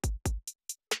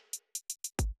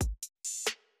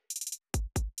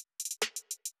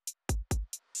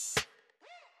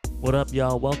What up,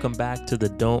 y'all? Welcome back to the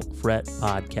Don't Fret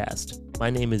podcast.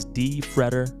 My name is D.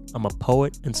 Fretter. I'm a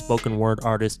poet and spoken word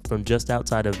artist from just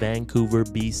outside of Vancouver,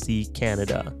 BC,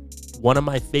 Canada. One of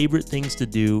my favorite things to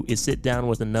do is sit down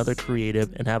with another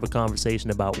creative and have a conversation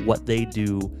about what they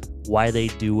do, why they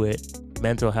do it,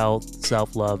 mental health,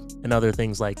 self-love, and other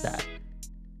things like that.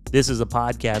 This is a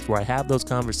podcast where I have those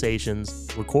conversations,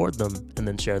 record them, and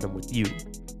then share them with you.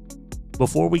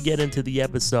 Before we get into the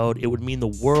episode, it would mean the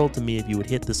world to me if you would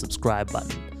hit the subscribe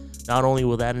button. Not only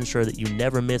will that ensure that you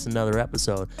never miss another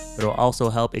episode, but it'll also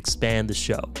help expand the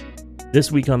show.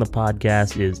 This week on the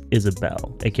podcast is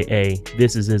Isabel, aka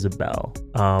This is Isabel.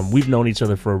 We've known each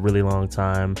other for a really long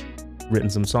time, written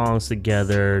some songs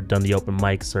together, done the open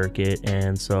mic circuit,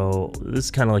 and so this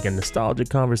is kind of like a nostalgic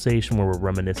conversation where we're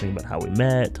reminiscing about how we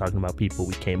met, talking about people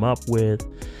we came up with.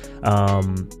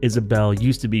 Isabel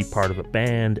used to be part of a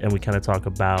band, and we kind of talk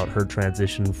about her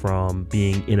transition from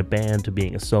being in a band to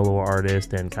being a solo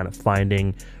artist and kind of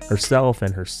finding herself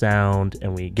and her sound,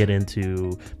 and we get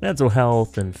into mental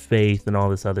health and faith and all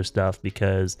this other stuff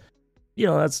because, you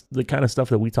know, that's the kind of stuff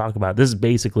that we talk about. This is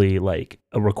basically like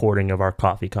a recording of our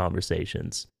coffee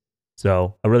conversations.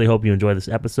 So I really hope you enjoy this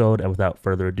episode, and without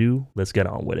further ado, let's get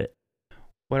on with it.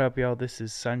 What up, y'all? This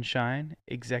is Sunshine,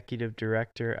 Executive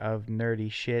Director of Nerdy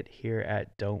Shit here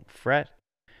at Don't Fret.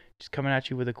 Just coming at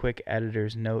you with a quick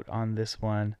editor's note on this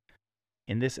one.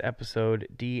 In this episode,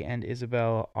 Dee and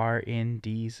Isabel are in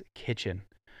Dee's kitchen,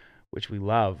 which we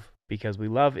love because we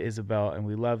love Isabel and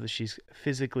we love that she's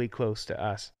physically close to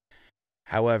us.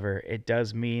 However, it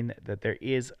does mean that there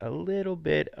is a little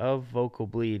bit of vocal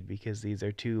bleed because these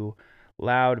are two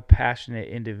loud, passionate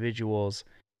individuals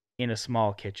in a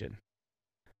small kitchen.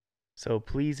 So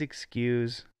please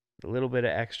excuse a little bit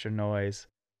of extra noise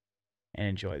and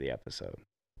enjoy the episode.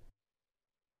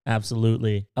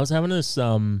 Absolutely. I was having a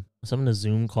Zoom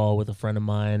call with a friend of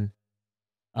mine,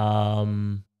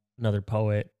 another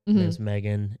poet, named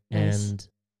Megan, nice. And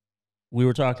we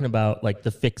were talking about like the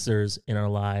fixers in our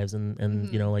lives,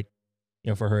 and you know, like,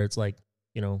 you know, for her it's like,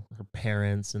 you know, her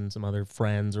parents and some other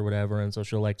friends or whatever, and so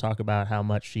she'll like talk about how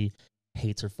much she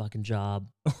hates her fucking job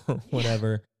or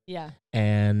whatever. Yeah.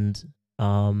 And,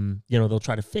 you know, they'll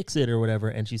try to fix it or whatever.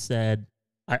 And she said,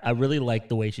 I really like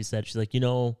the way she said, she's like, you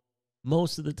know,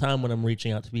 most of the time when I'm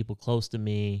reaching out to people close to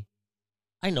me,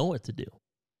 I know what to do.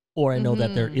 Or I know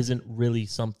that there isn't really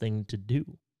something to do.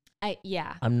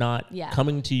 I'm not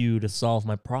coming to you to solve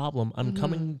my problem. I'm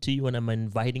coming to you and I'm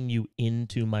inviting you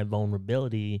into my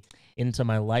vulnerability, into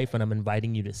my life, and I'm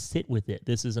inviting you to sit with it.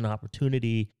 This is an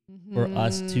opportunity for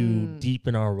us to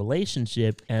deepen our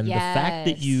relationship. And the fact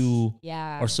that you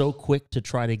are so quick to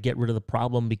try to get rid of the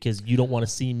problem because you don't want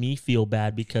to see me feel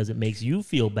bad because it makes you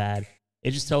feel bad,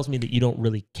 it just tells me that you don't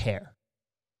really care.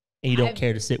 And you don't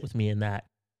care to sit with me in that.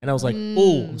 And I was like,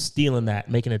 oh, I'm stealing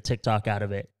that, making a TikTok out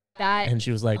of it. And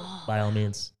she was like, by all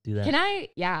means, do that. Can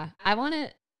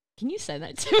you send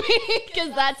that to me?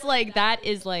 Because that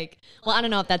is like, well, I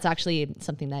don't know if that's actually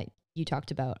something that you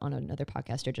talked about on another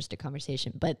podcast or just a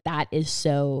conversation, but that is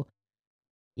so,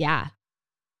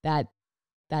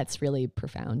 that's really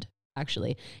profound,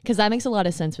 actually. Because that makes a lot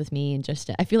of sense with me. And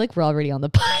just, I feel like we're already on the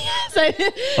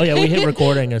podcast. Oh, yeah, we hit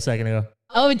recording a second ago.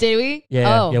 Oh, did we?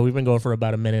 Yeah, yeah, we've been going for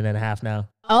about a minute and a half now.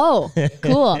 Oh,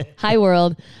 cool. Hi,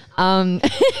 world.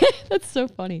 That's so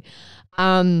funny.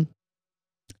 Anyway.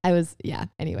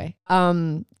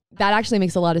 That actually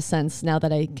makes a lot of sense now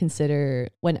that I consider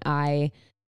when I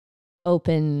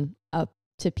open up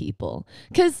to people.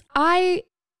 Because I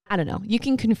don't know, you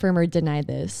can confirm or deny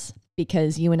this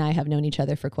because you and I have known each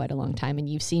other for quite a long time and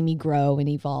you've seen me grow and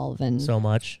evolve and so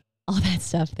much. All that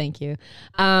stuff. Thank you.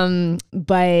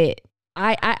 But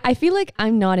I feel like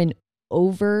I'm not an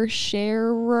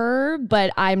oversharer,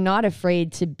 but I'm not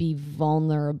afraid to be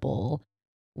vulnerable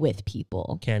with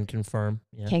people. Can confirm.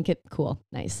 Yeah. Can get cool.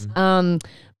 Nice.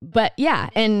 But yeah,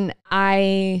 and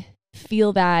I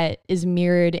feel that is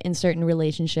mirrored in certain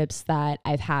relationships that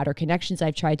I've had or connections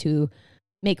I've tried to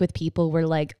make with people where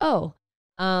like, oh,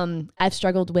 I've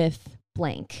struggled with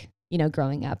blank, you know,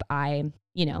 growing up.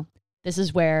 This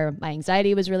is where my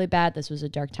anxiety was really bad. This was a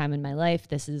dark time in my life.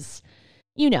 This is,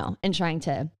 you know, and trying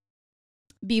to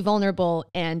be vulnerable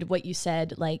and what you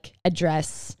said, like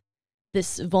address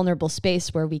this vulnerable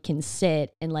space where we can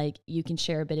sit and like you can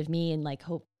share a bit of me and like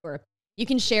hope, or you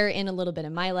can share in a little bit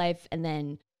of my life. And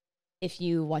then if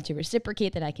you want to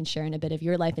reciprocate, that I can share in a bit of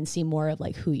your life and see more of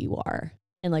like who you are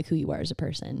and like who you are as a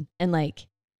person. And like,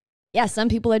 yeah, some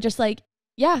people are just like,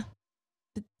 yeah,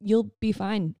 you'll be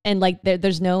fine. And like,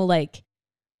 there's no like,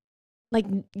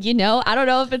 you know, I don't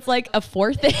know if it's like a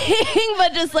fourth thing,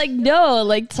 but just like, no,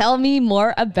 like tell me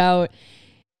more about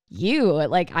you.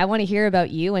 Like, I want to hear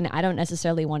about you, and I don't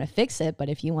necessarily want to fix it, but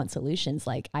if you want solutions,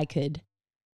 like, I could,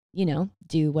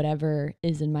 do whatever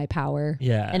is in my power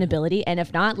and ability. And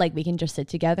if not, like, we can just sit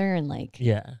together and like,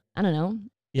 I don't know,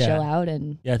 chill out.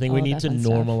 And I think we all need that to fun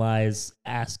stuff. normalize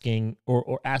asking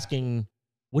or asking,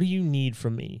 what do you need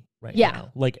from me right Yeah.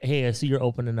 now? Like, hey, I see you're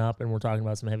opening up and we're talking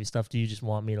about some heavy stuff. Do you just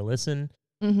want me to listen?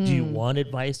 Mhm. Do you want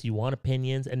advice? Do you want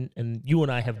opinions? And you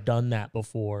and I have done that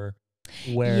before,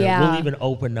 where Yeah. we'll even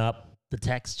open up the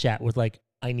text chat with like,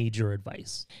 I need your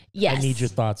advice. Yes. I need your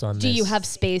thoughts on this. Do you have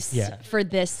space Yeah. for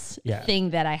this Yeah. thing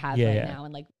that I have Yeah, right yeah. now?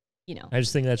 And like, I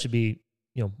just think that should be,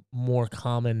 more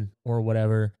common or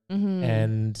whatever. Mhm.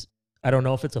 And I don't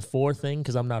know if it's a 4 thing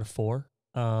because I'm not a 4.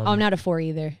 I'm not a 4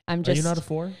 either. I'm just. Are you not a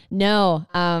 4? No.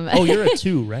 Oh, you're a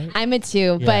 2, right? I'm a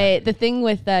 2. Yeah. But the thing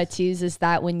with 2s is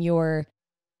that when you're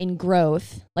in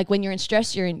growth, like when you're in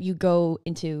stress, you go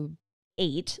into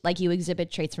 8, like you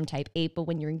exhibit traits from type 8, but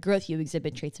when you're in growth, you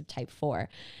exhibit traits of type 4.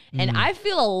 And I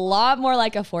feel a lot more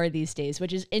like a 4 these days,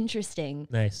 which is interesting.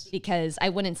 Nice. Because I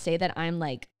wouldn't say that I'm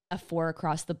like a 4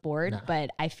 across the board, but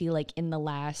I feel like in the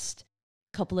last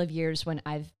couple of years when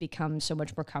I've become so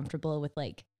much more comfortable with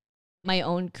like my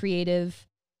own creative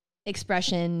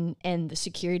expression and the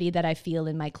security that I feel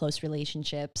in my close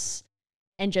relationships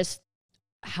and just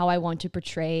how I want to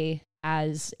portray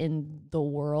as in the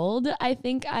world, I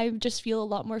think I just feel a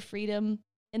lot more freedom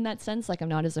in that sense. Like I'm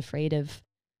not as afraid of,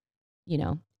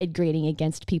 it grating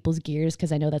against people's gears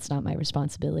because I know that's not my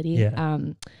responsibility. Yeah.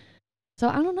 So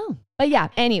I don't know. But yeah,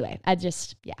 anyway,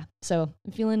 So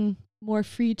I'm feeling more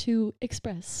free to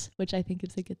express, which I think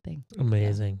is a good thing.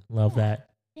 Amazing. Love that.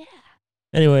 Yeah.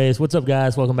 Anyways, what's up,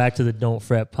 guys? Welcome back to the Don't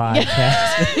Fret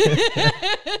podcast.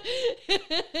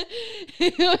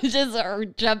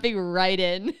 Just jumping right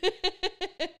in.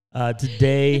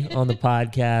 Today on the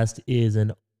podcast is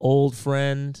an old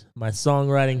friend, my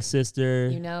songwriting sister.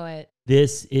 You know it.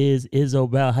 This is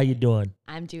Isobel. How you doing?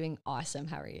 I'm doing awesome.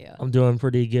 How are you? I'm doing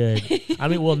pretty good. I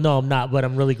mean, well, no, I'm not, but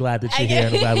I'm really glad that you're here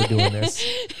and I'm glad we're doing this.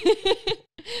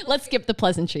 Let's skip the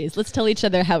pleasantries. Let's tell each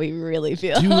other how we really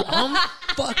feel. Dude, I'm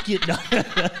fucking...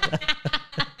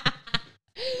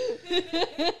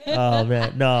 Oh,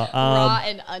 man. No. Raw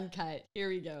and uncut. Here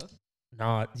we go.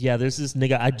 No, yeah, there's this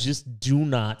nigga. I just do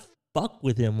not fuck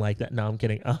with him like that. No, I'm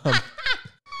kidding. Oh,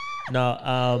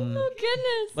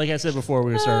 goodness. Like I said before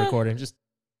we started recording, just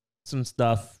some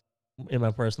stuff in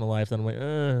my personal life that I'm like,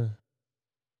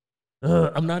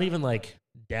 I'm not even like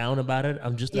down about it.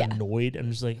 I'm just annoyed. I'm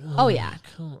just like, oh yeah,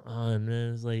 come on,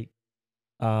 man. It's like,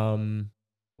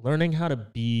 learning how to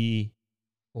be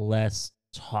less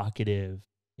talkative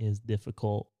is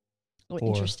difficult. Oh,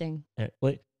 interesting.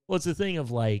 Well, it's the thing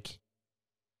of like,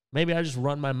 maybe I just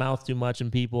run my mouth too much,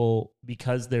 and people,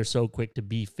 because they're so quick to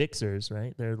be fixers,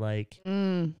 right? They're like,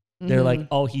 they're like,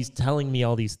 oh, he's telling me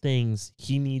all these things.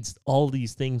 He needs all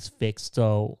these things fixed.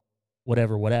 So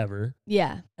whatever.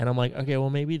 Yeah. And I'm like, okay,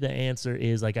 well, maybe the answer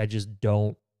is like, I just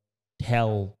don't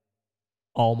tell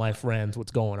all my friends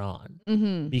what's going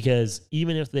on. Because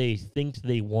even if they think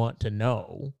they want to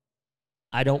know,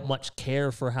 I don't much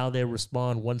care for how they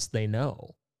respond once they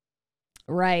know.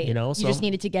 Right. So you just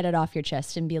needed to get it off your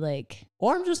chest and be like,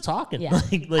 or I'm just talking. Yeah. I'm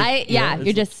just like,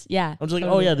 totally.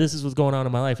 oh yeah, this is what's going on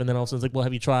in my life. And then all of a sudden it's like, well,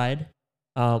 have you tried?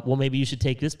 Well, maybe you should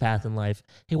take this path in life.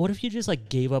 Hey, what if you just like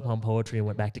gave up on poetry and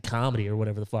went back to comedy or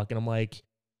whatever the fuck? And I'm like,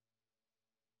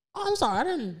 oh, I'm sorry, I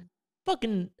didn't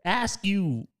fucking ask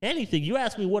you anything. You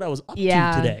asked me what I was up to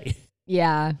today.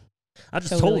 Yeah. I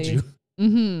just told you.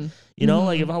 Mm-hmm.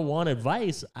 Like if I want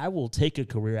advice, I will take a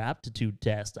career aptitude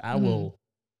test. I will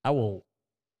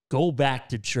go back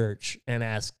to church and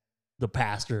ask the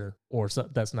pastor or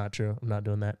something. That's not true. I'm not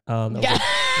doing that. That was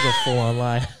a full-on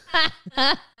lie.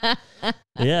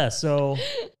 Yeah, so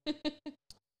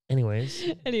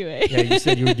anyways. Anyway. Yeah, you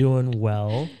said you were doing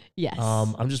well. Yes.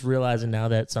 I'm just realizing now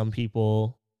that some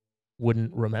people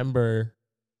wouldn't remember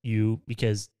you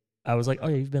because I was like, oh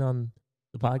yeah, you've been on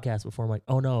the podcast before. I'm like,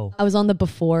 oh no. I was on the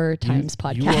Before Times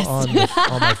podcast. You were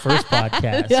on my first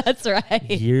podcast. That's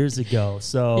right. Years ago.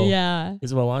 So yeah.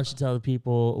 Isabel, why don't you tell the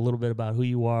people a little bit about who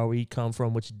you are, where you come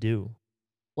from, what you do?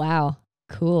 Wow.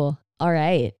 Cool. All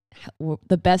right.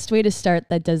 The best way to start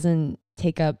that doesn't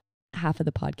take up half of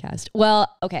the podcast. Well,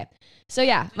 okay. So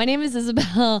yeah, my name is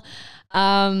Isabel.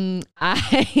 Because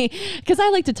I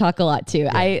like to talk a lot too.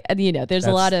 Yeah. There's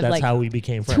a lot of that's like how we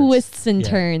became friends. Twists and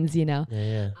turns,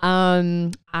 Yeah.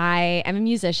 I am a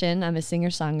musician. I'm a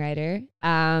singer-songwriter.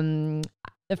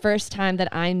 The first time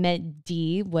that I met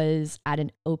Dee was at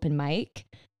an open mic.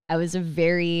 I was a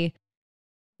very,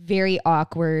 very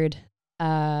awkward,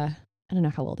 I don't know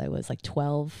how old I was, like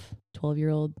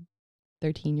 12-year-old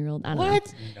 13-year-old. I don't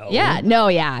What? know. Yeah. No,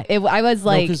 yeah. I was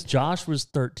like. because Josh was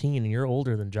 13 and you're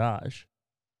older than Josh.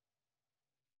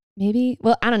 Maybe.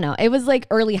 Well, I don't know. It was like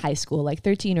early high school, like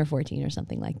 13 or 14 or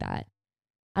something like that.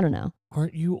 I don't know.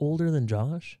 Aren't you older than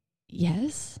Josh?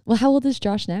 Yes. Well, how old is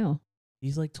Josh now?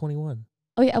 He's like 21.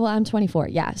 Oh, yeah. Well, I'm 24.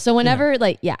 Yeah. So whenever,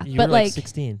 like, yeah. You but were like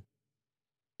 16.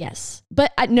 yes.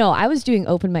 But no, I was doing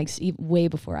open mics way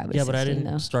before I was 16, but I didn't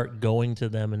though. start going to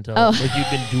them until Oh. like you've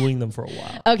been doing them for a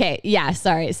while. Okay. Yeah.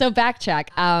 Sorry. So backtrack.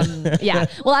 Yeah.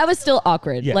 Well, I was still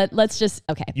awkward. Yeah. Let's just,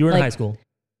 okay. You were in like, high school.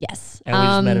 Yes. And we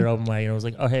just met at open mic, and I was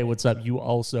like, "Oh, hey, what's up? You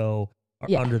also are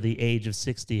Yeah. under the age of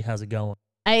 60. How's it going?"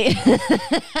 Well,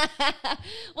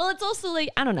 it's also like,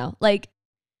 I don't know. Like,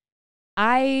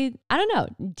 I don't know.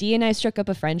 Dee and I struck up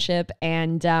a friendship,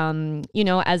 and you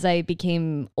know, as I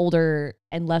became older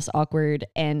and less awkward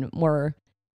and more,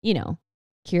 you know,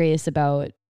 curious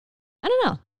about, I don't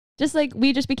know, just like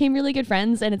we just became really good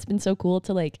friends, and it's been so cool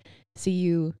to like see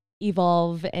you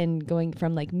evolve and going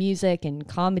from like music and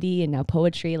comedy and now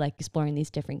poetry, like exploring these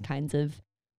different kinds of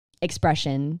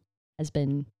expression has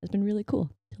been really cool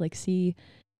to like see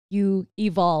you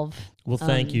evolve. Well,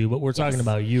 thank you, but we're talking yes.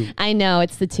 about you. I know,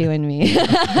 it's the two in me.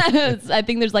 I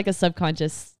think there's like a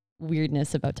subconscious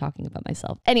weirdness about talking about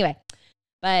myself. Anyway,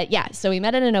 but yeah, so we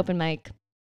met at an open mic.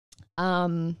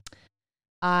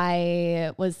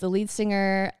 I was the lead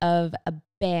singer of a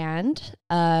band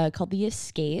called The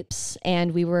Escapes,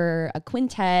 and we were a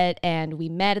quintet, and we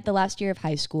met at the last year of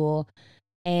high school,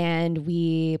 and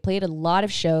we played a lot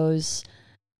of shows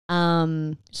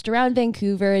just around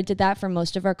Vancouver. Did that for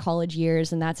most of our college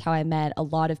years, and that's how I met a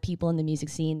lot of people in the music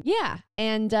scene. Yeah,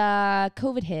 and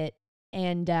COVID hit,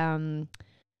 and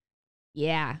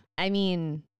yeah, I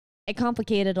mean, it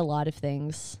complicated a lot of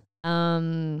things.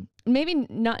 Maybe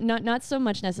not so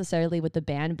much necessarily with the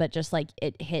band, but just like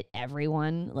it hit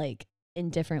everyone like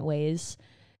in different ways.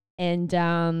 And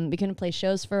we couldn't play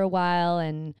shows for a while,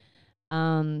 and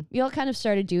we all kind of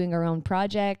started doing our own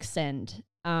projects. And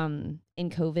in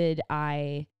COVID,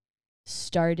 I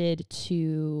started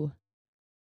to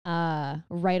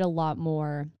write a lot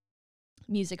more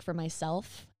music for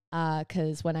myself,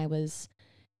 because when I was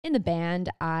in the band,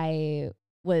 I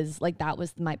was like, that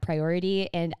was my priority,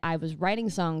 and I was writing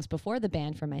songs before the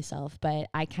band for myself, but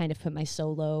I kind of put my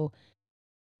solo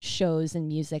shows and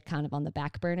music kind of on the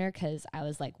back burner, because I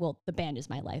was like, well, the band is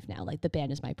my life now, like the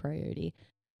band is my priority.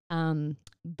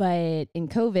 But in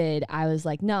COVID, I was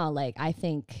like, no, like I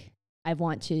think I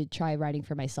want to try writing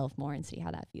for myself more and see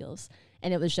how that feels.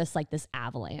 And it was just like this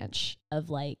avalanche of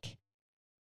like,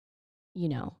 you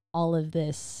know, all of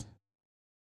this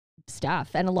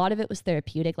stuff, and a lot of it was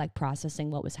therapeutic, like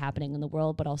processing what was happening in the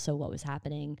world, but also what was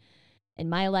happening in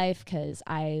my life, because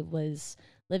I was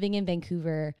living in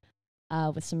Vancouver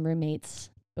with some roommates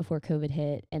before COVID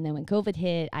hit, and then when COVID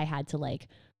hit, I had to like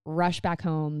rush back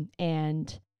home,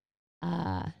 and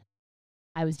I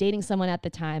was dating someone at the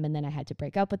time, and then I had to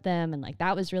break up with them, and like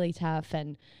that was really tough,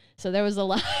 and so there was a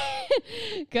lot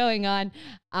going on,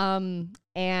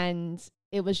 and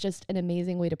it was just an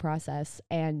amazing way to process.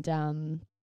 And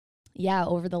yeah,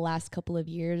 over the last couple of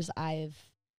years, I've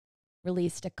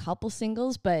released a couple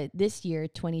singles, but this year,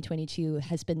 2022,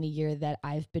 has been the year that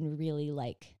I've been really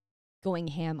like going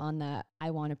ham on the,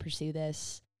 I want to pursue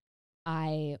this.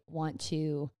 I want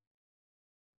to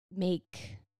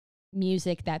make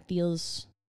music that feels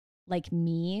like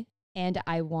me, and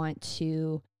I want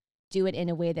to do it in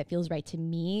a way that feels right to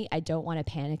me. I don't want to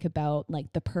panic about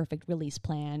like the perfect release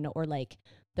plan or like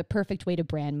the perfect way to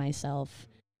brand myself.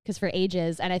 Because for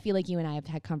ages, and I feel like you and I have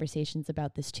had conversations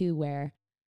about this too, where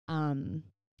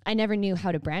I never knew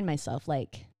how to brand myself.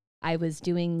 Like I was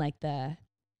doing like the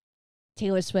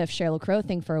Taylor Swift, Sheryl Crow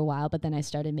thing for a while, but then I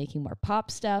started making more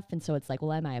pop stuff. And so it's like,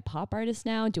 well, am I a pop artist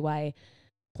now? Do I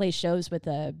play shows with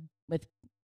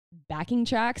backing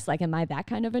tracks? Like, am I that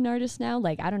kind of an artist now?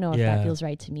 Like, I don't know if that feels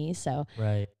right to me. So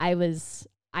right.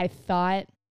 I thought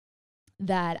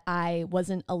that I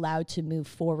wasn't allowed to move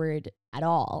forward at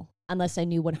all unless I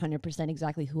knew 100%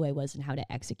 exactly who I was and how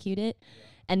to execute it.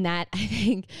 And that, I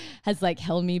think, has like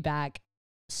held me back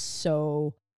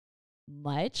so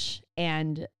much.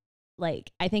 And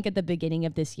like, I think at the beginning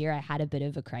of this year, I had a bit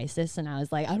of a crisis, and I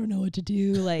was like, I don't know what to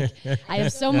do. Like, I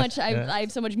have so much, I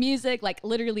have so much music, like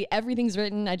literally everything's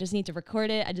written. I just need to record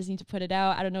it. I just need to put it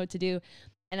out. I don't know what to do.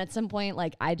 And at some point,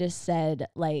 like, I just said,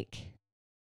 like,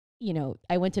 you know,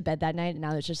 I went to bed that night, and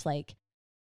I was just like,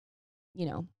 you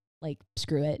know, like,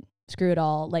 screw it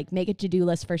all. Like, make a to-do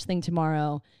list first thing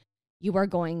tomorrow. You are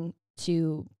going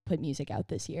to put music out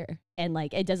this year. And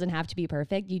like, it doesn't have to be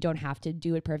perfect. You don't have to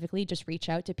do it perfectly. Just reach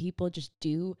out to people. Just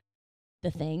do the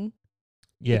thing.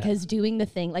 Yeah. Because doing the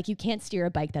thing, like you can't steer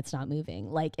a bike that's not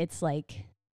moving. Like it's like,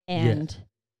 and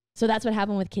so that's what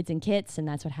happened with Kids and Kits, and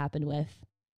that's what happened with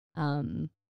The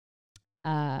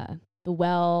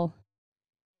Well,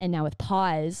 and now with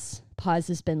Pause. Pause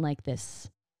has been like this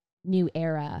new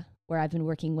era where I've been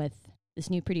working with this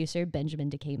new producer, Benjamin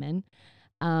DeCayman.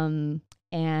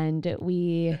 And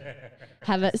we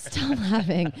have a, stop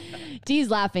laughing. Dee's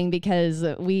laughing because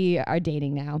we are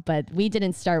dating now, but we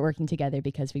didn't start working together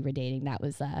because we were dating. That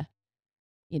was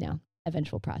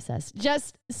eventual process.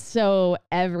 Just so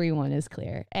everyone is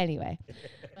clear. Anyway,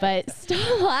 but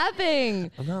stop laughing.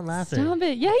 I'm not laughing. Stop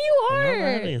it. Yeah, you I'm not are.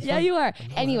 laughing. It's Yeah, fun. you are.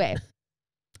 I'm not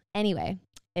Anyway,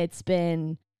 it's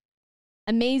been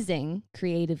amazing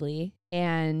creatively,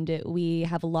 and we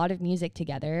have a lot of music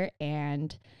together,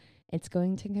 and it's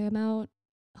going to come out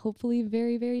hopefully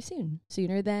very, very soon,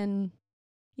 sooner than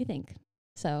you think.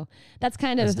 So that's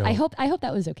kind That's of, dope. I hope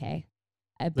that was okay.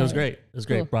 That was great. It was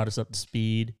great. Cool. Brought us up to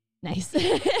speed. Nice.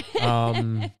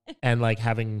 And like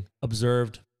having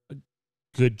observed a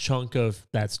good chunk of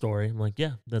that story, I'm like,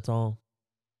 yeah, that's all.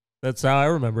 That's how I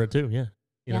remember it too. Yeah.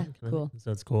 You Yeah, know? cool. So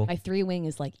that's cool. My 3 wing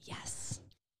is like, yes,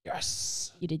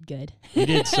 Yes. you did good. You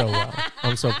did so well.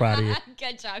 I'm so proud of you.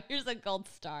 Good job. Here's a gold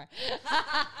star.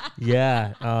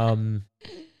 Yeah.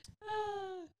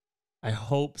 I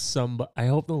hope the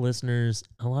listeners,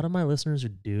 a lot of my listeners are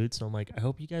dudes. So I'm like, I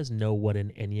hope you guys know what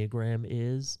an Enneagram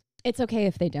is. It's okay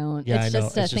if they don't. Yeah, it's I know.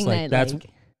 just a It's just thing like, that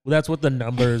that's what the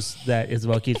numbers that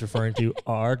Isabel keeps referring to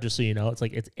are, just so you know. It's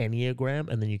like, it's Enneagram,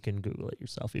 and then you can Google it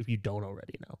yourself if you don't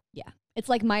already know. yeah. It's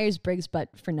like Myers-Briggs, but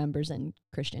for numbers and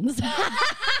Christians.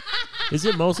 Is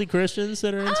it mostly Christians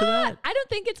that are into that? I don't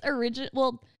think it's original.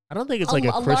 Well, I don't think it's like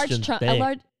a Christian large chunk.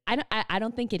 thing. I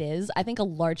don't think it is. I think a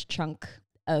large chunk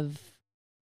of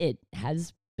it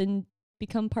has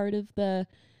become part of the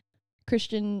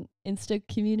Christian Insta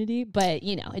community, but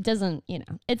it doesn't.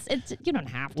 It's you don't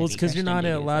have to. Well, it's because you're not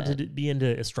allowed to. to be into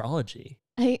astrology.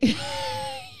 I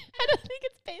don't think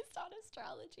it's based on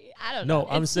astrology. I don't know. No,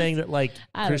 I'm saying that like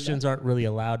I don't Christians aren't really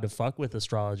allowed to fuck with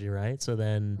astrology, right? So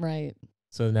then, Right.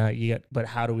 so now you get, but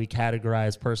how do we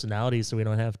categorize personalities so we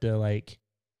don't have to like,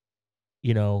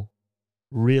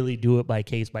 really do it by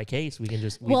case? We can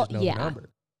just, we just know the number.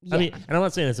 Yeah. I mean, and I'm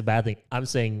not saying it's a bad thing. I'm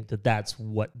saying that that's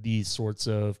what these sorts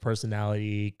of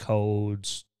personality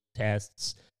codes,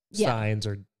 tests, signs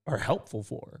are helpful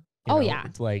for. Yeah.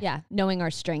 It's like, knowing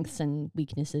our strengths and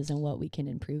weaknesses and what we can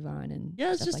improve on, and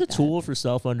it's stuff just like a tool for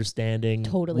self-understanding.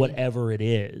 Totally. Whatever it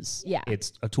is. Yeah.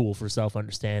 It's a tool for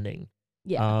self-understanding.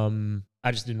 Yeah.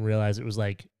 I just didn't realize it was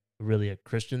like really a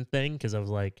Christian thing, because I was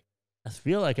like, I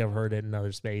feel like I've heard it in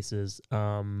other spaces.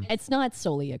 It's not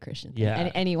solely a Christian thing.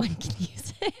 Yeah. Anyone can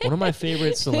use it. One of my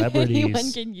favorite celebrities.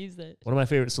 Anyone can use it. One of my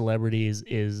favorite celebrities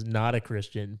is not a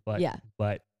Christian, but Yeah.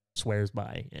 but swears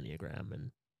by Enneagram and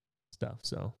stuff.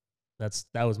 So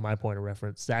that was my point of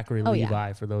reference. Zachary Oh, yeah.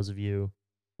 Levi, for those of you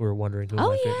who are wondering who Oh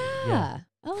my favorite. yeah.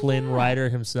 Oh, Flynn yeah. Rider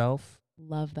himself.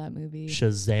 Love that movie.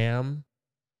 Shazam.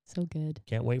 So good.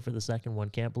 Can't wait for the second one.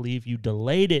 Can't believe you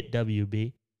delayed it,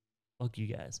 WB. Fuck you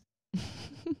guys.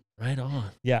 Right on.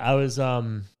 Yeah, I was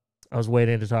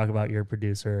waiting to talk about your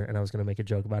producer, and I was gonna make a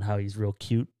joke about how he's real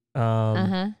cute.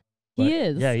 He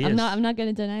is. Yeah, he I'm is. not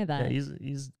gonna deny that. Yeah,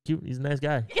 he's cute. He's a nice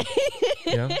guy.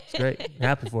 It's great.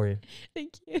 Happy for you.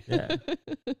 Thank you. Yeah.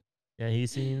 Yeah, he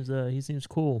seems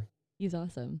cool. He's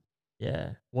awesome.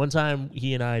 Yeah. One time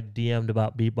he and I DM'd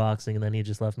about beatboxing, and then he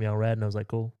just left me on red, and I was like,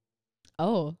 cool.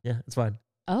 Oh. Yeah, it's fine.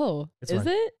 Oh. It's is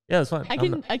fine. it? Yeah, it's fine. I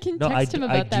can text him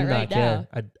about that right care.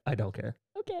 now. I don't care.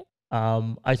 Okay.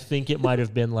 I think it might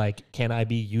have been like, can I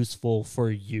be useful for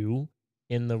you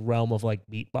in the realm of like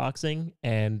beatboxing?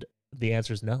 And the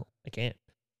answer is no, I can't.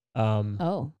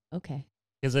 Oh, okay.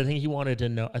 Because I think he wanted to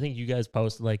know. I think you guys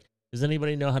posted like, does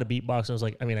anybody know how to beatbox? And I was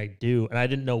like, I mean, I do, and I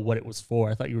didn't know what it was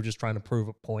for. I thought you were just trying to prove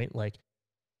a point, like,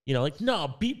 no,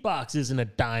 beatbox isn't a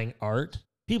dying art.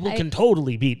 People can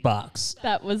totally beatbox.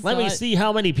 That was. Let me see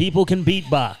how many people can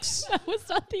beatbox. That was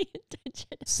not the intention.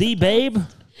 See, babe,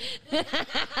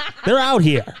 they're out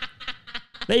here.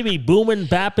 They be booming,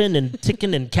 bapping, and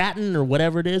ticking and catting, or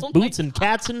whatever it is. Oh my Boots and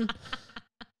catsin'.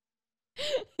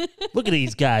 Look at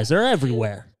these guys. They're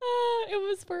everywhere. It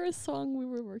was for a song we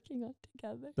were working on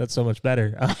together. That's so much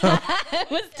better.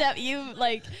 You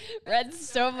read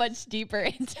so much deeper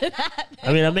into that.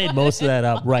 I mean, I made most of that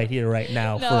up right here, right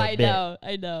now. No, for a I bit.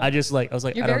 know. I was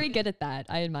like, You're very good at that.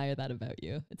 I admire that about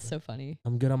you. It's so funny.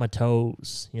 I'm good on my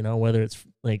toes, whether it's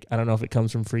like, I don't know if it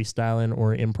comes from freestyling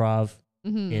or improv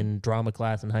in drama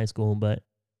class in high school, but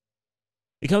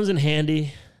it comes in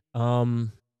handy.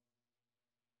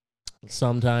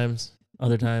 Sometimes,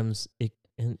 other times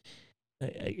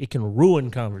it can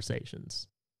ruin conversations.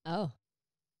 Oh.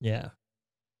 Yeah.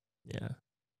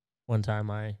 One time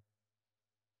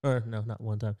not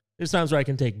one time. There's times where I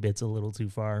can take bits a little too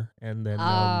far, and then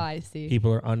I see.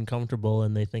 people are uncomfortable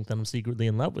and they think that I'm secretly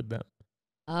in love with them.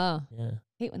 Oh. Yeah.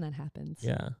 Hate when that happens.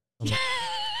 Yeah.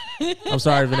 I'm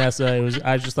sorry, Vanessa.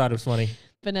 I just thought it was funny.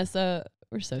 Vanessa,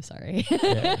 we're so sorry.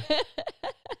 Yeah.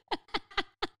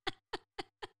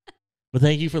 But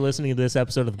thank you for listening to this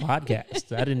episode of the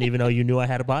podcast. I didn't even know you knew I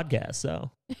had a podcast, so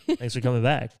thanks for coming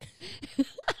back.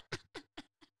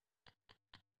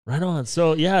 Right on.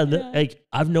 So like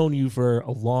I've known you for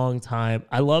a long time.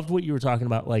 I loved what you were talking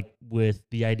about, like with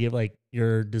the idea of like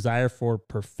your desire for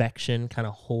perfection kind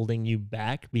of holding you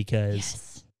back,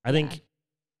 because I think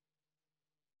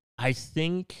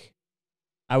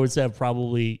I would say I've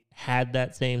probably had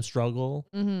that same struggle.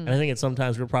 Mm-hmm. And I think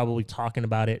sometimes we're probably talking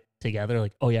about it together,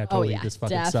 like, oh yeah, totally, this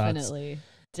fucking sucks.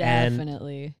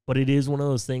 Definitely. But it is one of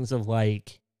those things of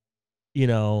like, you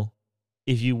know,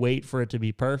 if you wait for it to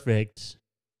be perfect,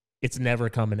 it's never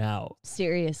coming out.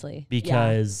 Seriously.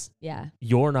 Because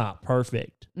you're not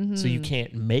perfect. Mm-hmm. So you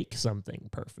can't make something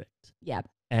perfect. Yep.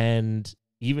 And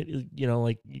even, you know,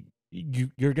 like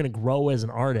you're going to grow as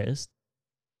an artist.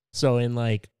 So in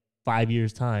like 5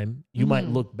 years time, you might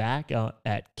look back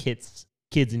at kids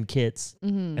and kits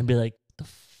and be like, what the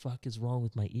fuck is wrong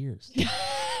with my ears?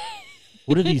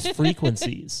 What are these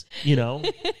frequencies? You know,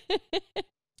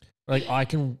 like I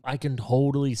can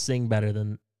totally sing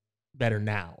better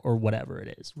now, or whatever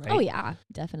it is. Right. Oh yeah,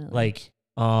 definitely. Like,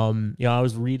 you know, I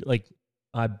was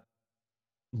I'm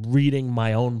reading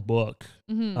my own book,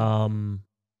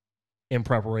 in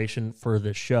preparation for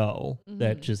the show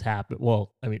that just happened.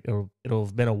 Well, I mean, it'll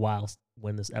have been a while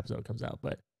when this episode comes out,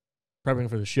 but prepping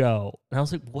for the show, and I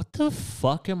was like, what the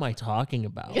fuck am I talking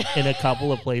about? In a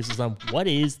couple of places, what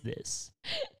is this?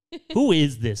 Who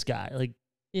is this guy? Like,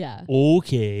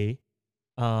 okay.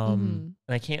 And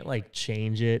I can't like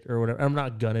change it or whatever. I'm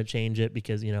not gonna change it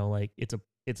because, you know, like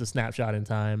it's a snapshot in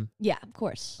time. Yeah, of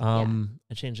course. I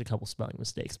changed a couple spelling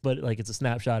mistakes, but like it's a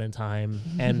snapshot in time.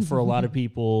 And for a lot of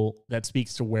people, that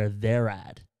speaks to where they're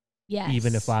at. Yes.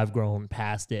 Even if I've grown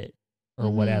past it or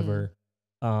whatever.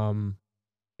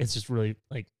 It's just really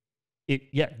like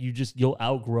you'll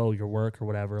outgrow your work or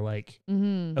whatever, like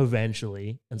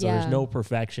eventually. And so there's no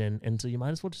perfection. And so you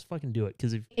might as well just fucking do it.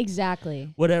 Cause if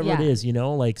whatever it is, you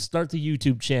know, like start the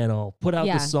YouTube channel, put out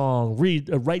the song,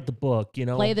 write the book, you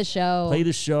know, play the show,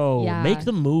 make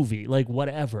the movie, like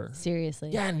whatever. Seriously.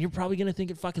 Yeah. And you're probably going to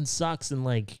think it fucking sucks in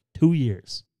like 2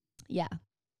 years. Yeah.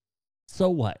 So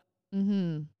what?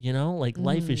 You know, like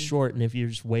life is short. And if you're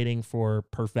just waiting for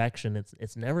perfection,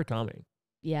 it's never coming.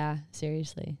 Yeah,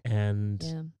 seriously.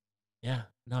 And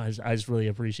I just really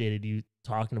appreciated you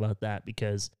talking about that,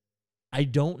 because I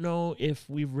don't know if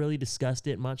we've really discussed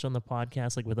it much on the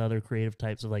podcast, like with other creative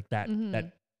types of like that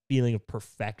feeling of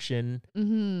perfection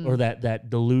or that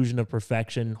delusion of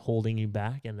perfection holding you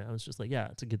back. And I was just like, yeah,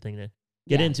 it's a good thing to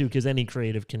get into, because any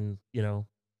creative can, you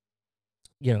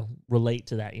know, relate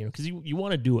to that, you know, because you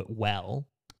want to do it well.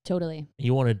 Totally.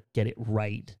 You want to get it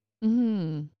right.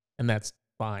 And that's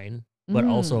fine. But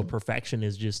also perfection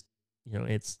is just, you know,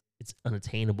 it's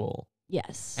unattainable.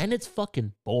 Yes. And it's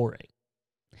fucking boring.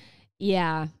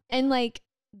 Yeah. And like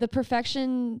the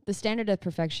standard of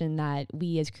perfection that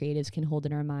we as creatives can hold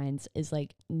in our minds is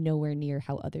like nowhere near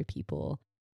how other people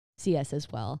see us as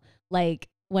well. Like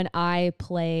when I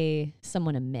play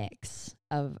someone a mix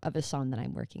of a song that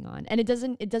I'm working on, and it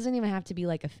doesn't even have to be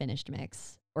like a finished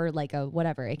mix or like a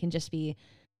whatever. It can just be,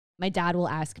 my dad will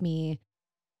ask me,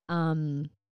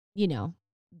 you know,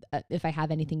 if I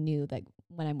have anything new, like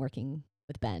when I'm working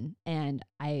with Ben, and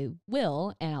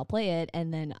I'll play it,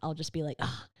 and then I'll just be like,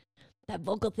 that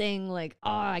vocal thing, like,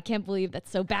 I can't believe that's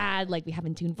so bad. Like we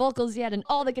haven't tuned vocals yet, and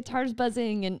all the guitars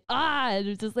buzzing, and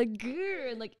it's just like,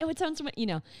 and like, it sounds so much, you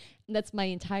know. And that's my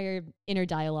entire inner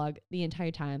dialogue the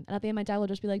entire time. And at the end, my dad will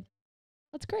just be like,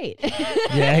 that's great.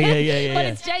 Yeah. But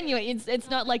it's genuine. It's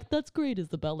not like, that's great,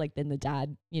 Isabel, like in the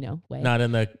dad, you know, way. Not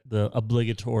in the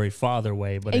obligatory father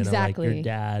way, but in a, like, your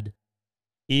dad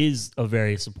is a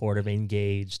very supportive,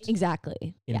 engaged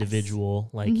individual.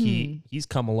 Yes. Like he's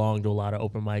come along to a lot of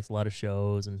open mics, a lot of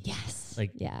shows, and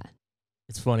like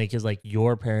it's funny because like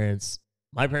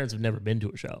my parents have never been to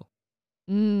a show.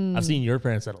 I've seen your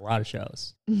parents at a lot of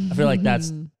shows. I feel like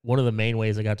that's one of the main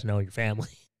ways I got to know your family.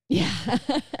 Yeah.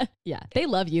 Yeah. They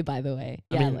love you, by the way.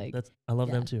 I mean, I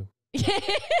love them too.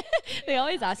 They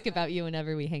always ask about you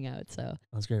whenever we hang out. So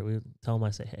That's great. We tell them I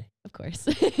say hey. of course,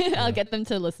 I'll get them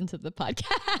to listen to the podcast.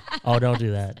 Oh, don't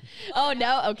do that. Oh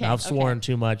no. Okay. I've sworn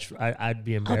too much. I'd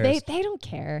be embarrassed. They don't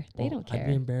care. They don't care. I'd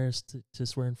be embarrassed to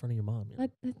swear in front of your mom. You know?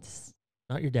 That's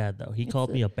Not your dad though. He called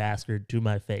me a bastard to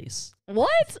my face.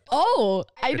 what? Oh,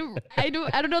 I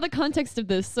don't know the context of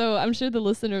this, so I'm sure the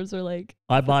listeners are like.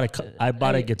 I bought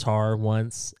a guitar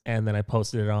once, and then I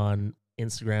posted it on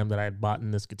Instagram that I had bought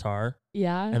in this guitar.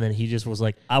 Yeah. And then he just was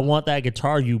like, "I want that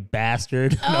guitar, you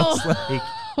bastard." And I was like,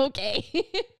 okay.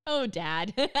 Oh,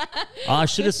 Dad. I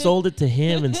should have sold it to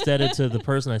him instead of to the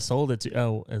person I sold it to.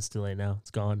 Oh, it's too late now.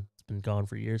 It's gone. It's been gone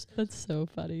for years. That's so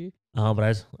funny. But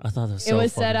I thought that was so it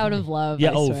was fucking said out funny. of love.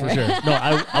 Yeah, I swear. for sure. No,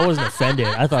 I wasn't offended.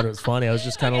 I thought it was funny. I was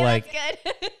just kind of like,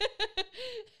 That's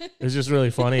good. it was just really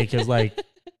funny because like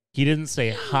he didn't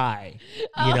say hi.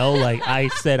 You know, like I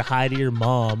said hi to your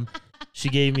mom. She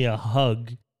gave me a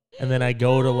hug. And then I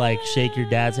go to like shake your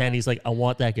dad's hand. He's like, "I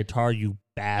want that guitar, you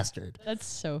bastard." That's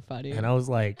so funny. And I was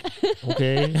like,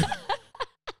 okay.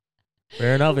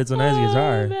 Fair enough. It's a nice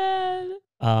guitar.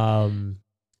 Man.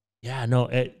 Yeah, no,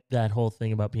 that whole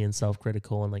thing about being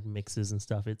self-critical and like mixes and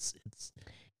stuff. It's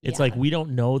like we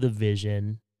don't know the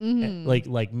vision. Mhm.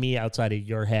 Like me outside of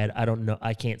your head, I don't know.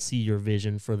 I can't see your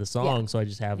vision for the song, so I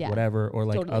just have whatever. Or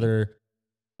like Totally. other,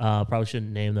 probably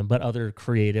shouldn't name them, but other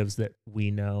creatives that we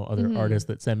know, other artists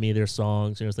that send me their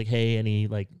songs, and it's like, hey, any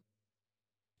like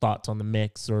thoughts on the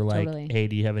mix, or like, Totally. hey,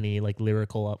 do you have any like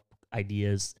lyrical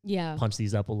ideas? Yeah. Punch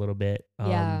these up a little bit.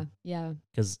 Yeah.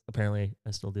 Because apparently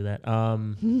I still do that.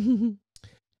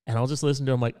 And I'll just listen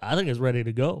to them like, I think it's ready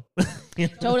to go. You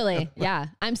know? Totally. Yeah.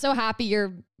 I'm so happy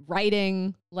you're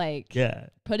writing, like, Yeah.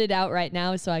 put it out right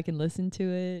now so I can listen to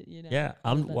it. You know. Yeah.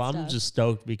 all I'm that stuff. just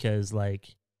stoked because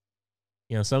like,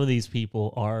 you know, some of these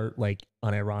people are like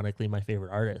unironically my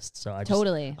favorite artists. So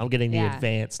Totally. I'm getting the Yeah.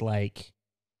 advanced, like,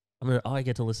 I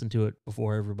get to listen to it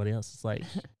before everybody else. It's like,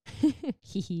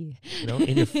 you know,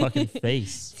 in your fucking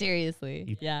face.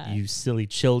 Seriously. Yeah. You silly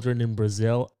children in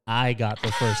Brazil. I got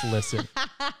the first listen.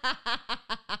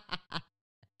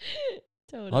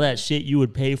 Totally. All that shit you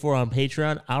would pay for on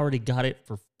Patreon, I already got it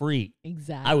for free.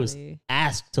 Exactly. I was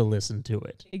asked to listen to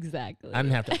it. Exactly. I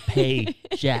didn't have to pay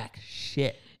jack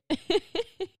shit.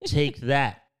 Take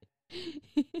that,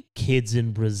 kids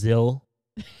in Brazil.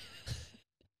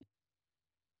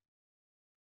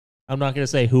 I'm not going to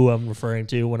say who I'm referring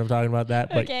to when I'm talking about that,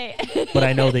 but Okay. but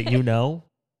I know that you know,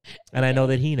 and I know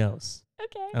that he knows.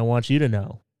 Okay. I want you to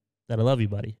know that I love you,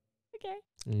 buddy. Okay.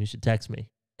 And you should text me.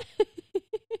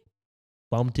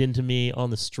 Bumped into me on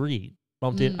the street.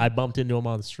 I bumped into him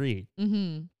on the street.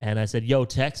 Mm-hmm. And I said, "Yo,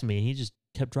 text me." And he just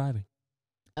kept driving.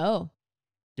 Oh.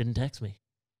 Didn't text me.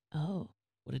 Oh.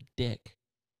 What a dick.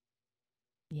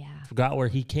 Yeah. Forgot where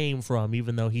he came from,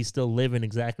 even though he's still living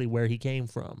exactly where he came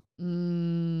from.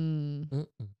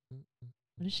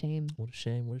 What a shame. What a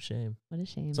shame. What a shame. What a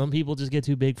shame. Some people just get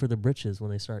too big for the britches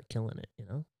when they start killing it, you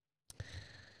know?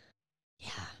 Yeah.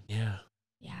 Yeah.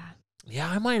 Yeah. Yeah,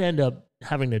 I might end up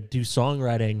having to do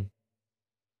songwriting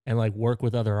and like work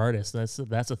with other artists.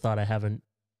 That's a thought I haven't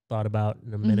thought about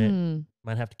in a minute. Mhm.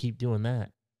 Might have to keep doing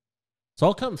that. So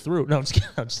I'll come through. No, I'm just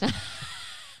kidding.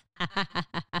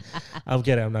 I'm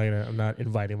kidding. I'm not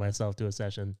inviting myself to a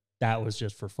session. That was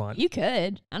just for fun. You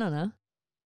could. I don't know.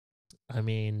 I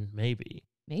mean, maybe.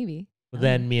 Maybe. But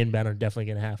then me and Ben are definitely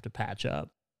going to have to patch up.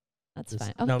 That's Just-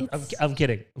 fine. Oh, no, it's, I'm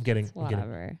kidding. I'm kidding. it's I'm kidding.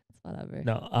 whatever. It's whatever.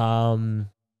 No,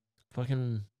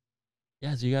 fucking,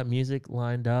 yeah, so you got music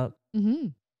lined up, Mm-hmm.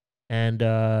 and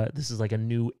this is like a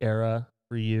new era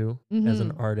for you as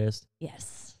an artist.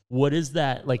 Yes. What is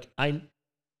that? Like,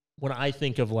 when I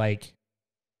think of like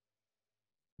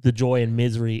the joy and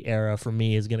misery era for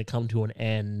me is going to come to an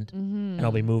end, Mm-hmm. and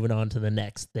I'll be moving on to the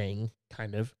next thing,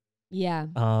 kind of. Yeah.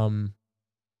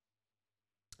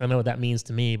 I know what that means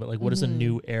to me, but like, what does a Mhm.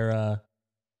 new era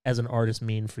as an artist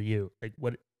mean for you? Like,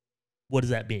 what does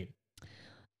that mean?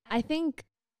 I think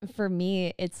for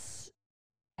me,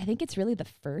 I think it's really the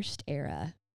first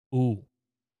era, Ooh,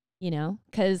 you know,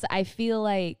 because I feel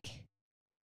like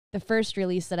the first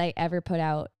release that I ever put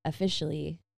out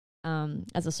officially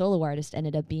as a solo artist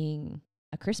ended up being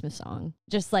a Christmas song,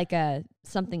 just like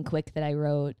something quick that I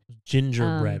wrote.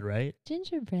 gingerbread, right?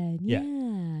 Gingerbread, Yeah.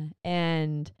 yeah.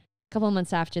 And a couple of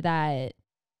months after that,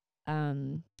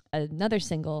 another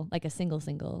single, like a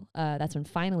single, that's when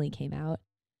Finally came out.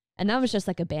 And that was just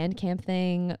like a Bandcamp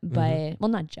thing, but, well,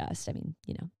 not just, I mean,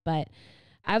 you know, but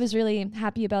I was really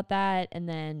happy about that. And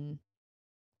then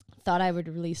thought I would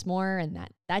release more, and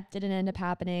that didn't end up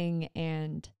happening.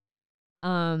 And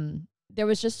there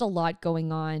was just a lot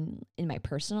going on in my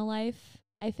personal life,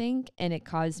 I think, and it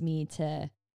caused me to,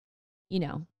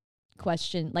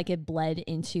 question, like it bled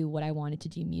into what I wanted to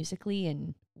do musically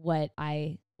and what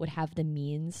I would have the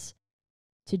means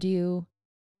to do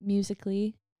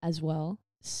musically as well.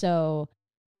 So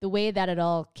the way that it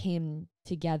all came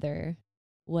together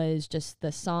was just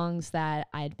the songs that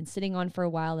I had been sitting on for a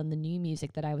while and the new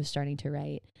music that I was starting to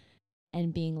write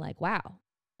and being like, wow,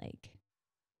 like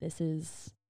this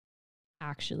is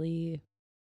actually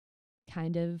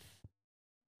kind of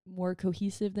more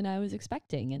cohesive than I was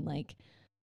expecting. And like,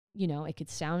 it could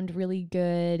sound really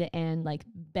good. And like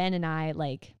Ben and I,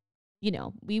 like,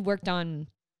 we worked on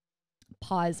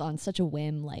Pause on such a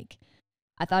whim. Like,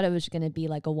 I thought it was going to be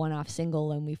like a one-off single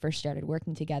when we first started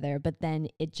working together, but then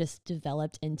it just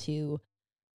developed into,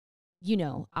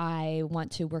 I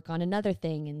want to work on another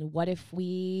thing. And what if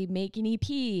we make an EP?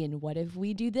 And what if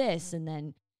we do this? And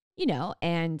then,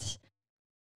 and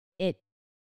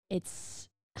it's,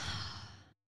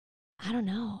 I don't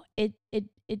know.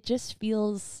 It just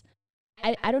feels,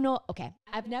 I don't know. Okay.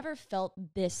 I've never felt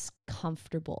this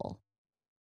comfortable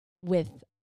with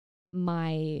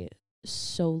my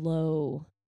solo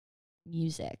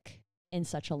music in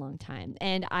such a long time.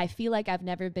 And I feel like I've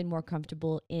never been more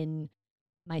comfortable in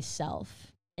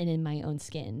myself and in my own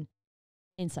skin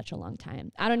in such a long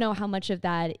time. I don't know how much of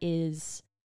that is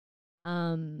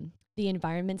the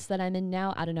environments that I'm in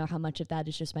now. I don't know how much of that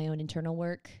is just my own internal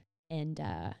work and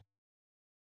how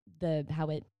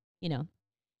it,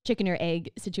 chicken or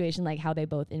egg situation, like how they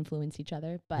both influence each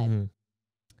other. But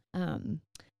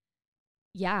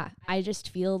yeah, I just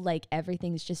feel like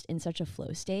everything's just in such a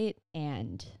flow state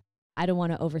and I don't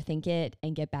want to overthink it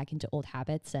and get back into old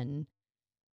habits and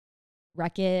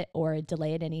wreck it or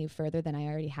delay it any further than I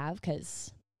already have.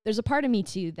 Cause there's a part of me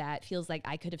too that feels like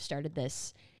I could have started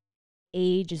this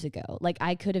ages ago. Like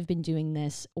I could have been doing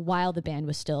this while the band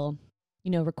was still,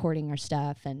 recording our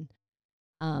stuff and,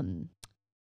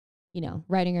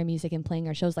 writing our music and playing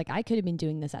our shows. Like I could have been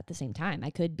doing this at the same time.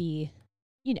 I could be,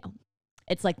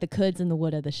 it's like the coulds and the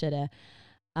woulda, the shoulda.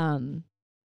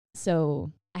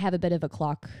 So I have a bit of a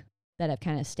clock that I've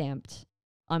kind of stamped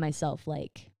on myself.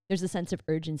 Like there's a sense of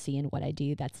urgency in what I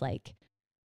do. That's like,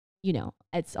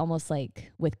 it's almost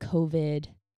like with COVID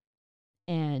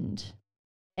and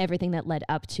everything that led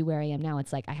up to where I am now,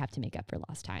 it's like I have to make up for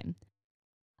lost time.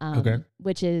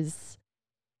 Which is,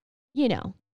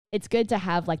 it's good to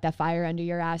have like that fire under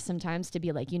your ass sometimes to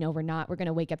be like, we're going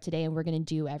to wake up today and we're going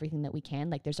to do everything that we can.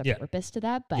 Like there's a purpose to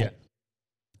that. But,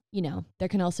 there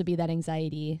can also be that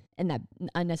anxiety and that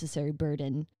unnecessary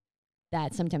burden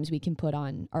that sometimes we can put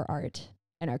on our art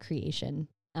and our creation,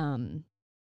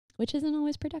 which isn't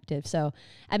always productive. So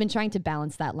I've been trying to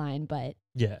balance that line. But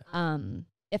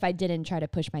if I didn't try to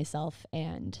push myself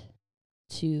and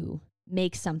to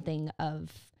make something of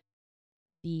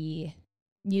the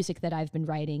music that I've been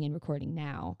writing and recording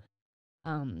now,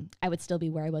 I would still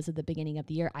be where I was at the beginning of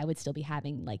the year. I would still be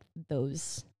having like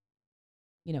those,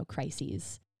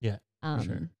 crises. Yeah. For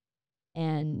sure.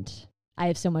 And I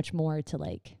have so much more to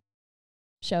like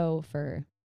show for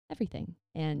everything.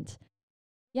 And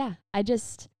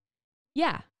this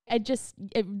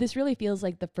really feels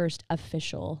like the first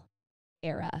official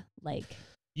era. Like,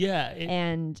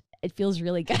 and it feels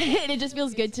really good. It just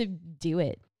feels good to do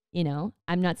it.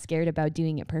 I'm not scared about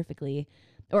doing it perfectly,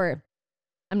 or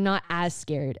I'm not as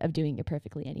scared of doing it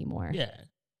perfectly anymore. Yeah.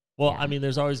 Well, I mean,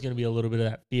 there's always going to be a little bit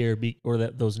of that fear or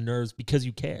those nerves because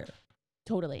you care.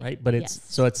 Totally. Right. But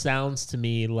so it sounds to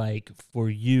me like for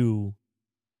you,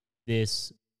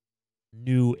 this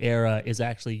new era is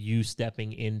actually you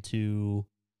stepping into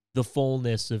the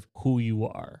fullness of who you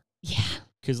are. Yeah.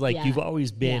 Cause like you've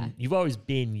always been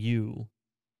you,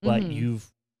 but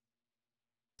you've,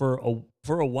 for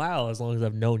a while, as long as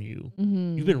I've known you,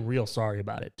 you've been real sorry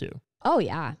about it too. Oh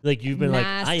yeah. Like you've been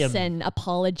Masks like, I am, and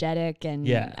apologetic and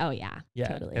oh yeah,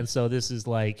 totally. And so this is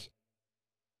like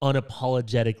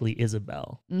unapologetically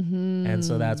Isabel. And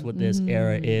so that's what this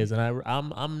era is. And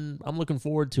I'm looking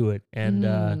forward to it.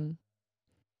 And,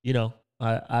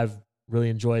 I've really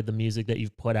enjoyed the music that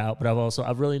you've put out, but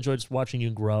I've really enjoyed just watching you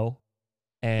grow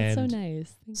and that's so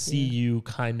nice. Thank you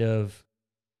kind of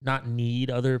not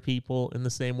need other people in the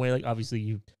same way. Like obviously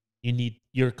you need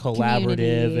your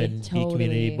collaborative and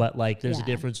community, but like there's a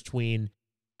difference between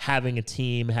having a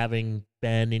team, having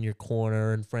Ben in your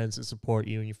corner and friends that support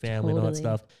you and your family and all that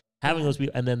stuff, having those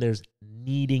people, and then there's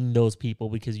needing those people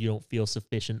because you don't feel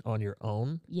sufficient on your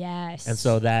own. Yes. And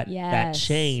so that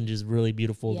change is really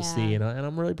beautiful to see, and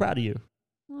I'm really proud of you.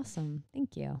 Awesome.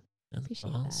 Thank you. That's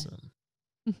appreciate awesome.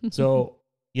 So,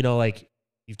 like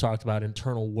you've talked about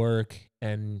internal work,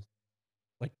 and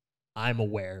like I'm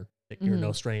aware you're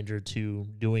no stranger to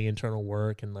doing internal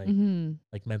work and like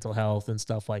mental health and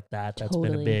stuff like that. That's been a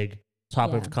Totally. big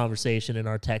topic of conversation in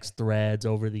our text threads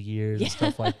over the years and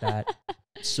stuff like that.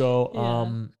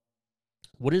 So,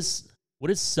 what is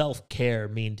self-care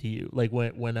mean to you? Like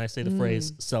when I say the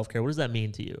phrase self-care, what does that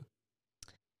mean to you?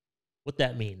 What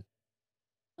that mean?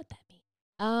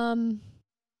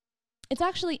 It's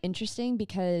actually interesting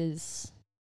because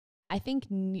I think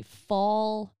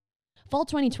fall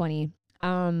 2020,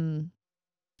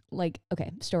 like,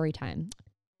 okay, story time.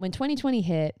 When 2020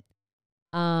 hit,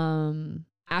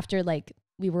 after like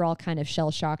we were all kind of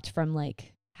shell shocked from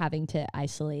like having to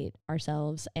isolate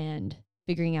ourselves and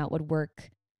figuring out what work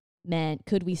meant,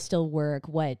 could we still work,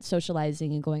 what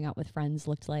socializing and going out with friends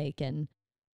looked like, and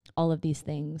all of these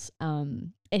things.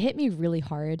 It hit me really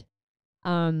hard.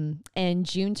 And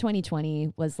June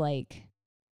 2020 was like,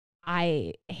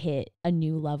 I hit a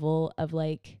new level of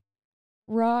like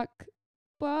rock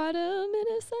bottom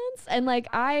in a sense. And like,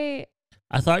 I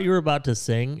thought you were about to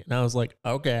sing and I was like,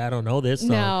 okay, I don't know this song.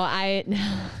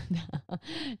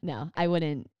 No, I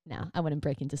wouldn't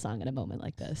break into song at a moment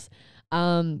like this.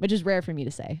 Which is rare for me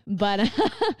to say, but,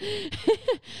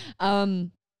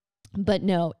 but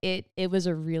no, it was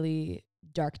a really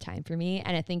dark time for me.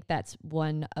 And I think that's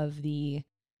one of the,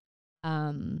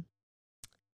 not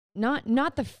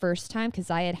the first time, because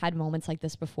I had moments like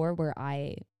this before where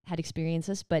I had experienced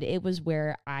this, but it was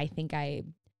where I think I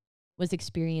was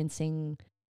experiencing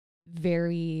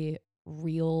very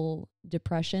real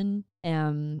depression.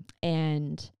 And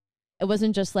it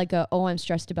wasn't just like I'm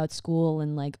stressed about school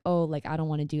and like, oh, like I don't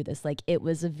want to do this. Like it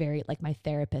was a very, like my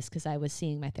therapist, because I was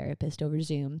seeing my therapist over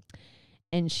Zoom,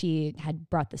 and she had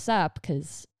brought this up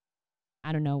because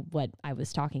I don't know what I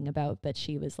was talking about, but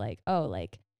she was like, oh,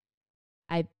 like,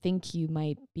 I think you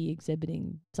might be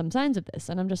exhibiting some signs of this.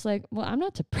 And I'm just like, well, I'm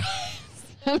not depressed.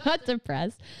 I'm not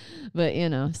depressed. But,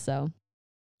 so,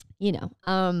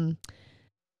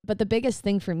 but the biggest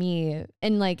thing for me,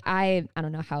 and like, I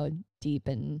don't know how deep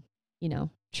and,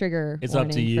 trigger it's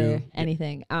warning up to you for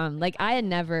anything. Like I had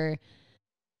never,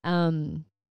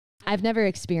 I've never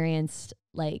experienced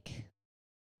like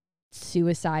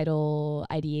suicidal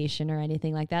ideation or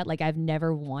anything like that. Like I've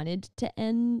never wanted to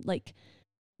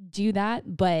do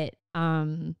that, but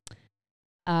I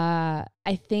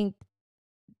think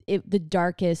the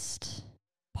darkest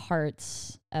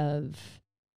parts of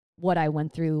what I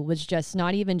went through was just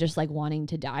not even just like wanting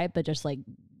to die, but just like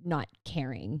not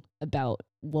caring about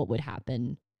what would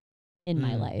happen in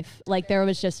my life. Like there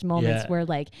was just moments where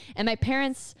like, and my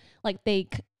parents, like they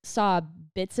saw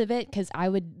bits of it, because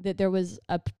there was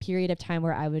a period of time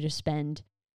where I would just spend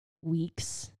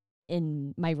weeks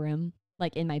in my room,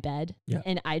 like in my bed,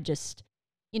 and I just,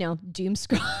 doom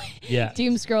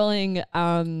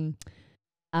scrolling,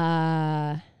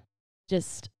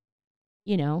 just,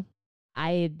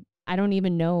 I don't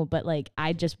even know, but like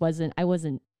I wasn't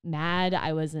mad,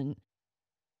 I wasn't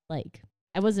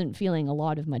feeling a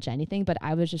lot of much anything, but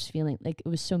I was just feeling like it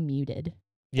was so muted.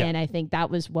 And I think that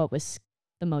was what was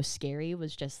the most scary,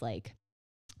 was just like,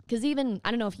 because even, I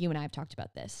don't know if you and I have talked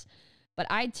about this, but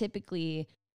I typically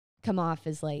come off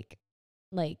as like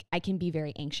I can be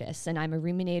very anxious, and I'm a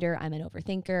ruminator, I'm an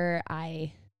overthinker,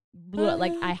 I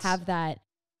have that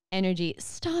energy.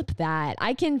 Stop that.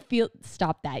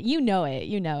 Stop that. You know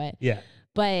it. Yeah.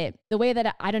 But the way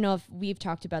that I don't know if we've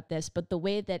talked about this, but the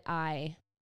way that I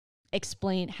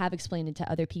have explained it to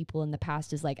other people in the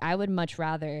past is like, I would much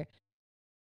rather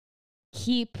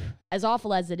keep, as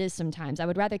awful as it is sometimes, I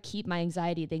would rather keep my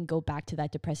anxiety than go back to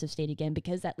that depressive state again,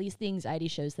 because at least the anxiety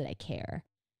shows that I care,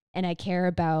 and I care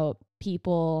about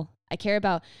people. I care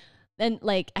about, and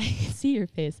like, I see your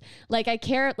face. Like I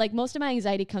care, like most of my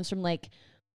anxiety comes from like,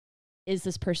 is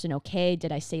this person okay?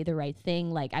 Did I say the right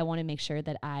thing? Like I want to make sure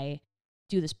that I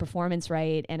do this performance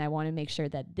right, and I want to make sure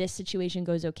that this situation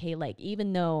goes okay. Like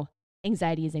even though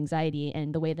anxiety is anxiety,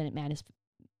 and the way that it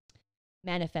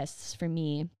manifests for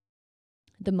me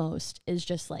the most is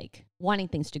just like wanting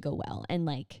things to go well, and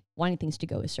like wanting things to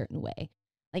go a certain way.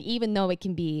 Like even though it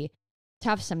can be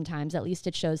tough sometimes, at least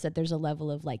it shows that there's a level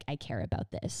of like, I care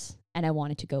about this and I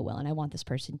want it to go well, and I want this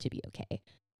person to be okay.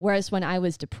 Whereas when I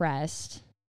was depressed,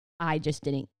 I just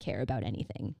didn't care about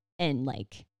anything. And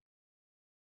like,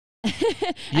 I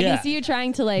can see you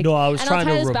trying to like, no, I was and trying I'll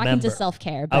tie to this remember. back into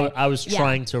self-care. But I was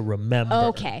trying to remember.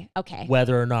 Okay.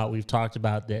 Whether or not we've talked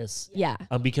about this. Yeah.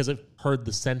 Because I've heard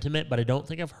the sentiment, but I don't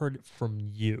think I've heard it from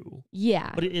you. Yeah.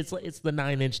 But it's the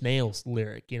 9 Inch Nails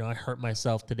lyric. I hurt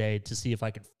myself today to see if I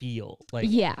could feel. Like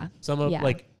some of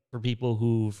like, for people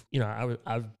who've,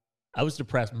 I was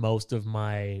depressed most of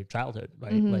my childhood,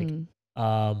 right? Mm-hmm. Like,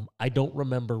 I don't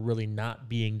remember really not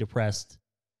being depressed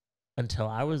until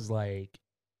I was like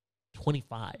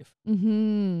 25,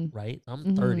 Mm-hmm. right?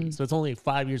 I'm 30. Mhm. So it's only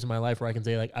 5 years of my life where I can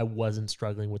say like I wasn't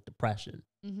struggling with depression.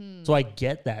 Mm-hmm. So I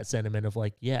get that sentiment of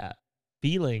like, yeah,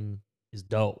 feeling is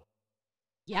dope.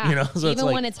 Yeah. You know, so it's Even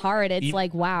like, when it's hard, it's ev-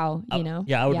 like, wow, I- you know?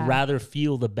 yeah, I would rather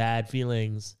feel the bad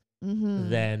feelings Mm-hmm.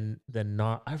 than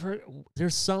not. I've heard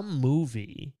there's some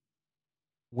movie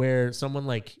where someone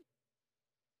like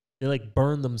they like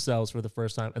burn themselves for the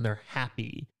first time and they're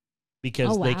happy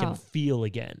because Oh, they can wow. feel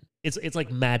again. It's like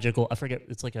magical. I forget.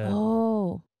 It's like a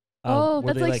Oh. Oh,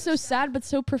 where that's they like so sad but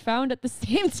so profound at the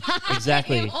same time.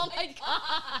 Exactly. Oh my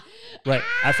god. right.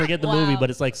 I forget the movie, Wow.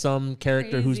 but it's like some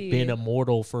character who's been Crazy.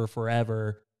 immortal for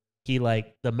forever. He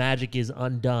like the magic is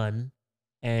undone,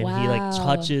 and he like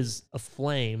Wow. touches a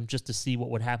flame just to see what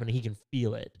would happen. And he can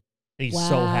feel it, and he's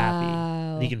so happy.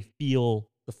 And he Wow. can feel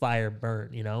the fire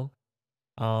burn. You know.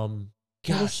 That is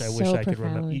Gosh, I wish so I could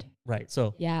remember. profound. Right.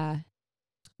 So Yeah.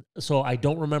 I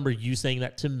don't remember you saying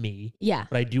that to me, Yeah.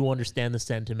 but I do understand the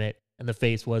sentiment. And the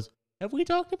face was, "Have we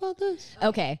talked about this?"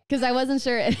 Okay, because I wasn't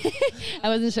sure. I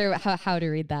wasn't sure how to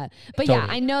read that. But yeah,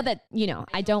 Totally. I know that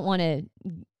I don't want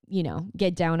to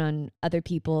get down on other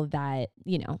people that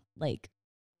like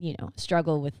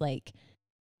struggle with like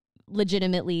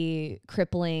legitimately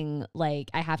crippling, like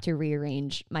I have to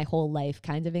rearrange my whole life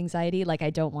kinds of anxiety. Like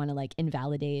I don't want to like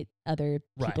invalidate other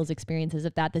Right. people's experiences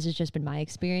of that. This has just been my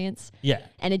experience, Yeah.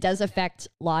 and it does affect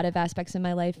a lot of aspects in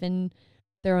my life in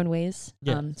their own ways.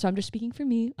 Yeah. So I'm just speaking for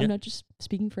me. Yeah. I'm not just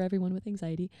speaking for everyone with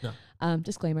anxiety. No.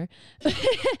 Disclaimer.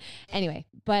 Anyway,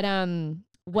 but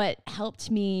what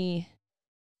helped me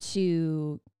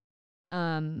to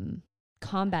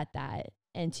combat that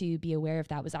and to be aware of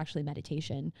that was actually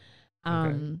meditation.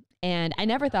 And I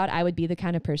never thought I would be the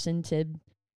kind of person to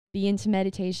be into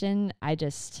meditation. I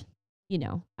just,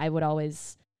 I would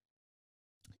always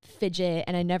fidget,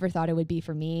 and I never thought it would be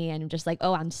for me. And I'm just like,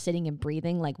 oh, I'm sitting and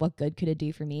breathing. Like, what good could it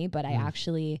do for me? But I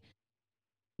actually,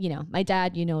 my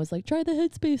dad, was like, try the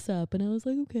Headspace app, and I was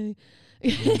like, okay,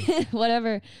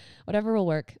 whatever will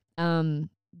work.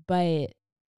 But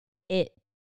it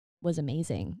was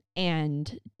amazing,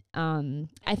 and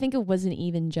I think it wasn't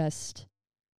even just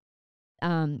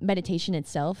meditation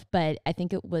itself, but I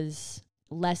think it was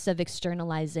less of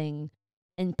externalizing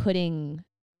and putting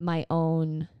my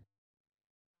own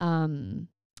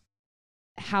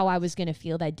how I was going to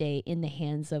feel that day in the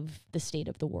hands of the state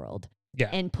of the world. Yeah.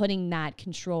 And putting that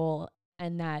control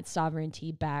and that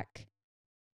sovereignty back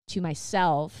to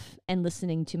myself and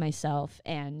listening to myself.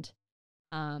 And,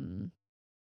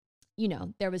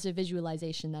 there was a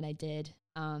visualization that I did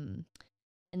in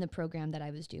the program that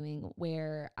I was doing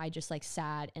where I just like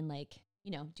sat and like,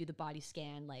 do the body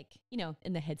scan, like,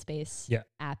 in the Headspace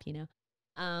app,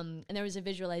 and there was a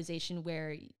visualization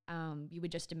where you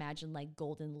would just imagine like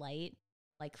golden light,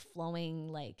 like flowing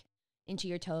like into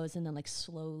your toes, and then like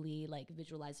slowly like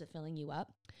visualize it filling you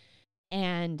up.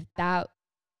 And that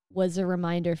was a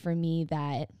reminder for me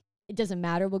that it doesn't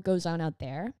matter what goes on out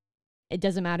there. It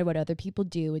doesn't matter what other people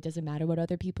do. It doesn't matter what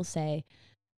other people say.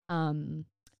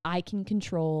 I can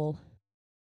control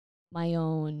my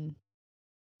own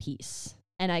peace,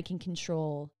 and I can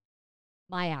control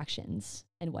my actions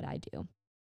and what I do.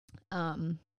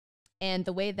 And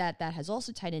the way that has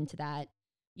also tied into that,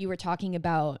 you were talking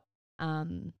about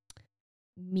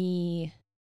me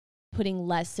putting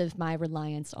less of my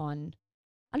reliance on,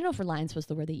 I don't know if reliance was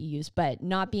the word that you used, but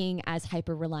not being as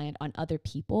hyper reliant on other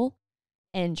people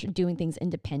and doing things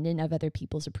independent of other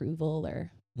people's approval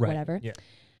or whatever. Yeah.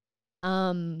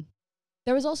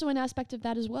 There was also an aspect of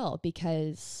that as well,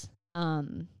 because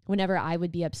whenever I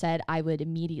would be upset, I would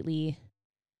immediately,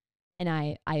 and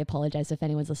I apologize if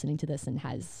anyone's listening to this and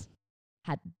has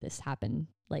had this happen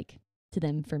like to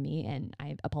them for me, and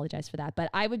I apologize for that, but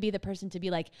I would be the person to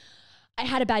be like, I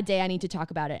had a bad day, I need to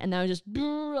talk about it. And that was just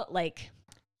like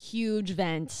huge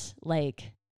vent,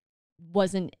 like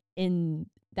wasn't in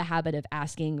the habit of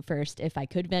asking first if I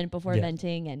could vent before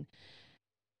venting. And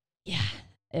yeah,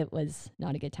 it was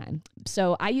not a good time.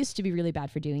 So I used to be really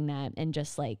bad for doing that and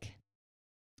just like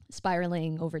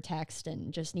spiraling over text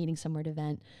and just needing somewhere to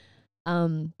vent.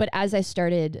 But as I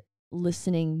started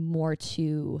listening more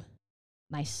to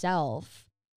myself,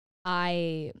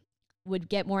 I would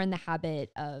get more in the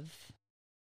habit of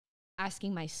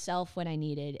asking myself what I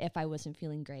needed if I wasn't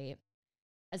feeling great,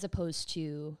 as opposed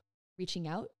to reaching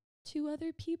out to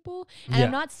other people. And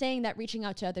I'm not saying that reaching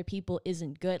out to other people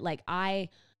isn't good. Like I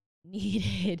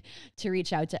needed to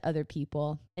reach out to other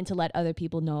people and to let other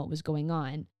people know what was going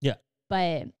on. Yeah.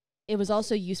 But it was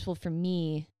also useful for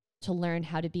me to learn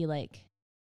how to be like,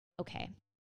 okay,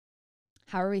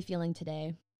 how are we feeling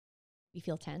today? We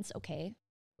feel tense. Okay.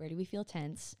 Where do we feel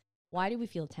tense? Why do we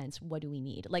feel tense? What do we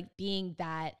need? Like being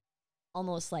that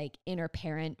almost like inner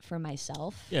parent for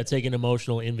myself. Yeah, take an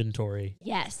emotional inventory.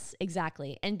 Yes,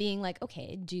 exactly. And being like,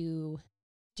 okay, do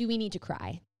we need to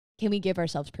cry? Can we give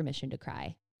ourselves permission to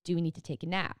cry? Do we need to take a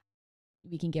nap?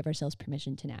 We can give ourselves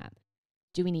permission to nap.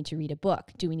 Do we need to read a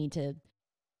book? Do we need to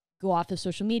go off of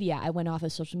social media? I went off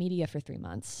of social media for 3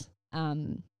 months.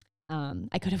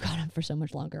 I could have gone on for so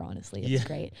much longer, honestly. It's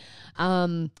great.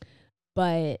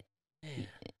 But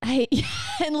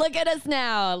and look at us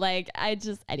now. Like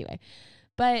anyway.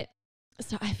 But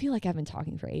so I feel like I've been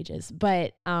talking for ages,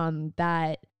 but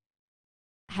that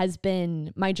has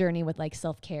been my journey with like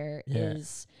self-care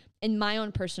is in my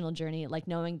own personal journey, like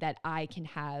knowing that I can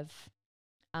have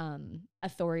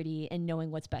authority and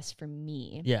knowing what's best for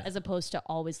me, as opposed to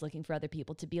always looking for other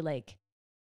people to be like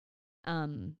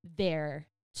there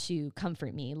to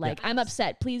comfort me. Like I'm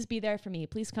upset, please be there for me,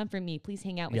 please comfort me, please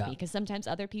hang out with me, because sometimes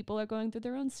other people are going through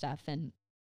their own stuff and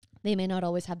they may not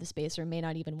always have the space or may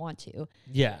not even want to.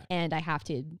 And I have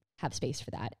to have space for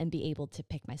that and be able to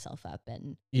pick myself up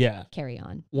and carry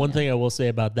on. One thing I will say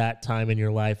about that time in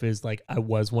your life is like I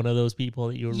was one of those people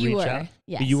that you would reach out.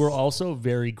 Yes. But you were also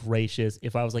very gracious.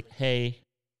 If I was like, hey,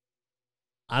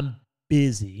 I'm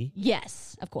busy.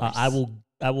 Yes, of course. I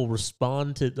will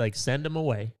respond to like send them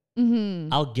away.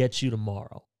 Mm-hmm. I'll get you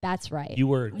tomorrow. That's right.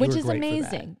 Which is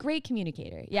amazing. Great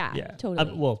communicator. Yeah.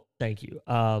 Totally. Well, thank you.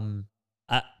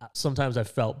 Sometimes I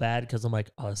felt bad because I'm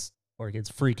like, or it's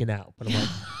freaking out, but I'm like,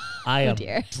 I am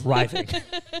driving.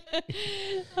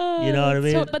 You know what I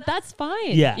mean? But that's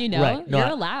fine. Yeah, you know, right. No, you're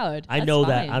allowed. I know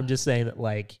that. I'm just saying that,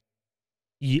 like,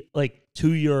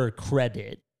 to your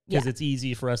credit, because it's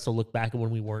easy for us to look back at when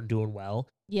we weren't doing well.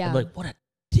 Yeah, I'm like, what a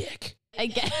dick. I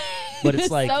get. But it's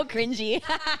like so cringy.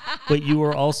 But you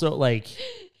were also like,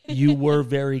 you were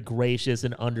very gracious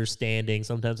and understanding.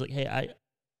 Sometimes like, hey,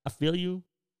 I feel you.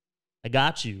 I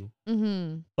got you,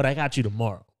 but I got you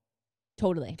tomorrow.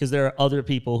 Totally. Because there are other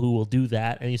people who will do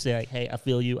that. And you say like, hey, I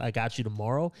feel you. I got you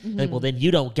tomorrow. Like, well, then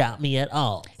you don't got me at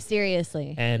all.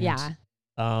 Seriously. And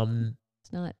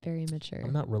it's not very mature.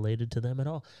 I'm not related to them at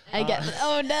all. I guess.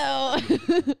 Oh no.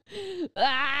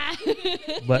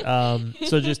 But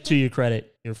so just to your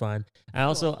credit, you're fine. I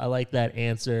like that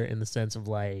answer in the sense of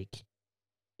like,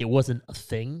 it wasn't a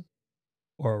thing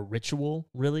or a ritual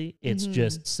really. It's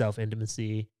just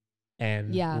self-intimacy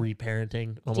and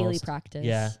reparenting almost. Daily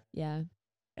practice. Yeah.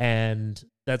 And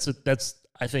that's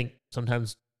I think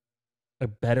sometimes a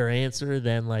better answer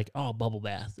than like, oh, bubble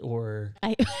bath or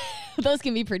those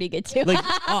can be pretty good too. Like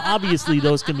obviously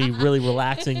those can be really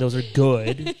relaxing. Those are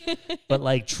good. But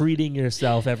like treating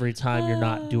yourself every time you're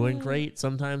not doing great,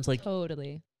 sometimes like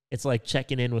totally. It's like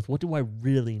checking in with what do I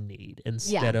really need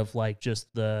instead of like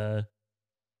just the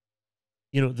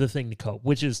thing to cope,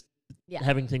 which is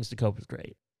having things to cope is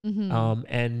great.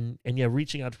 And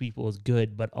reaching out to people is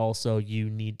good, but also you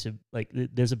need to like,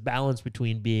 there's a balance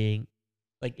between being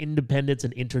like independence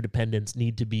and interdependence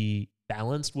need to be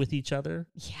balanced with each other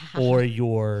or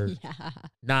you're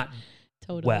not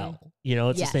well,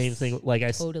 it's the same thing. Like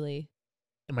in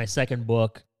my second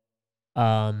book,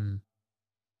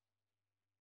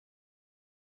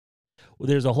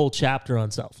 there's a whole chapter on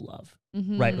self-love,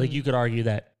 right? Like you could argue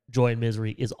that Joy and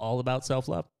Misery is all about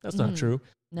self-love. That's not true.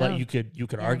 No. But you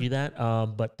could argue that.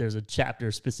 But there's a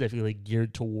chapter specifically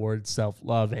geared towards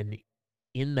self-love. And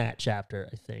in that chapter,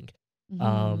 I think,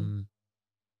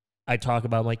 I talk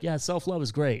about like, self-love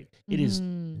is great. It is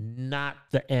not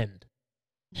the end.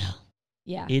 No.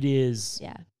 Yeah. It is,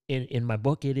 in my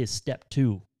book, it is step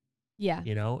 2. Yeah.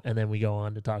 And then we go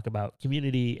on to talk about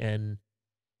community and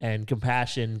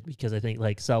compassion, because I think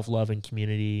like self-love and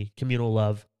communal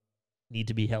love need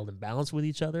to be held in balance with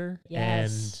each other.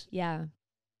 Yes. And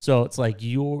so it's like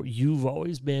you've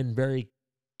always been very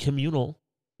communal,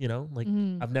 like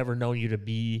I've never known you to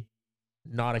be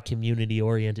not a community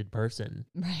oriented person.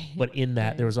 Right. But in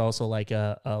that there was also like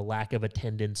a lack of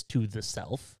attendance to the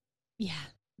self. Yeah.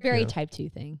 Very type 2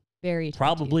 thing. Very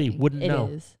probably wouldn't know.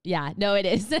 It is. Yeah, no, it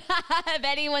is. If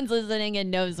anyone's listening and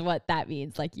knows what that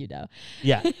means, like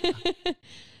Yeah.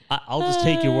 I'll just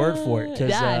take your word for it.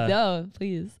 No,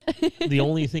 please. The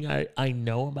only thing I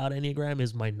know about Enneagram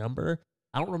is my number.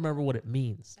 I don't remember what it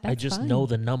means. I just know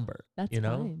the number. That's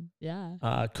fine.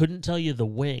 Yeah. Couldn't tell you the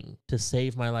wing to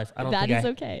save my life. Okay. I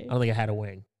don't think I had a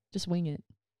wing. Just wing it.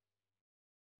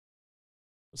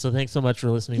 So thanks so much for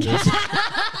listening to this.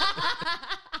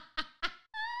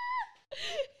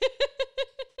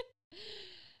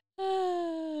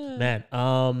 Man,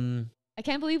 I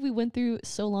can't believe we went through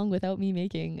so long without me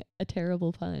making a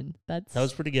terrible pun. That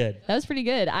was pretty good. That was pretty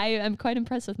good. I am quite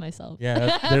impressed with myself.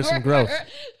 Yeah, there's some growth.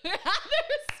 There's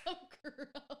some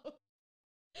growth.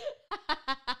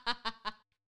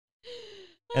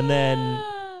 And then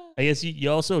I guess you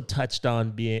also touched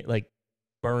on being like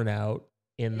burnout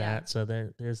in that. So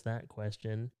there's that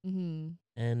question. Mm-hmm.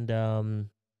 And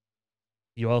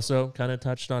you also kind of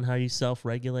touched on how you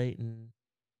self-regulate and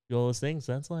do all those things.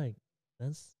 That's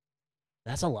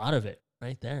a lot of it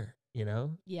right there, you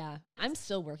know? Yeah. I'm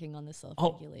still working on the Oh,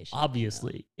 self-regulation.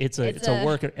 obviously. It's a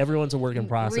work, everyone's a work in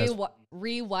process.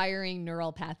 Rewiring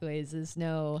neural pathways is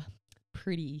no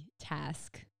pretty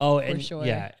task. Oh, for and sure.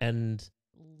 yeah, and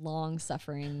long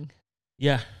suffering.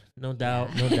 Yeah, no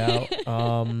doubt, no doubt.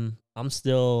 I'm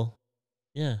still,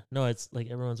 it's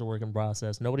like everyone's a work in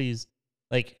process. Nobody's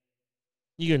like,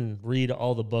 you can read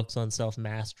all the books on self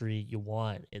mastery you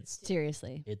want. It's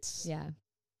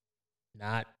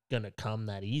not gonna come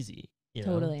that easy, you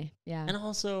know? Totally, yeah. And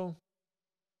also,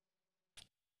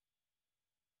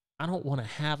 I don't want to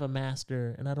have a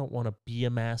master, and I don't want to be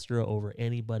a master over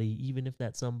anybody, even if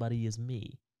that somebody is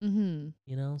me. Mm-hmm.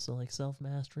 You know, so like self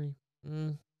mastery,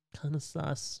 kind of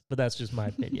sus, but that's just my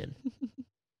opinion.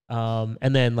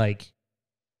 And then like,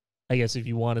 I guess if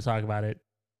you want to talk about it,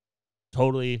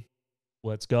 totally,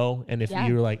 let's go. And if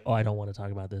you're like, oh, I don't want to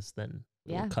talk about this, then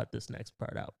we'll cut this next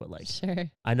part out. But like,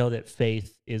 sure, I know that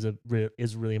faith is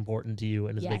really important to you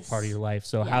and is a big part of your life.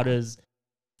 So how does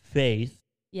faith,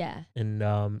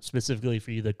 and specifically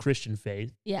for you, the Christian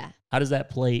faith, how does that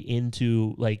play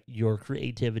into like your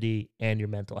creativity and your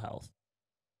mental health?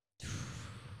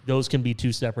 Those can be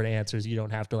two separate answers. You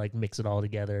don't have to like mix it all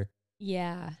together.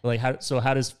 Yeah. Like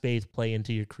how does faith play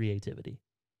into your creativity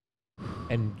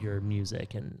and your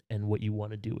music and what you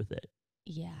want to do with it?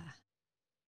 Yeah.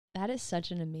 That is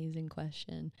such an amazing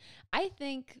question. I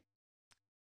think,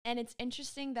 and it's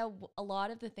interesting that a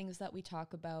lot of the things that we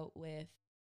talk about with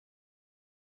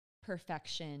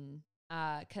perfection,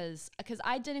 because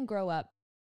I didn't grow up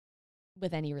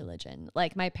with any religion.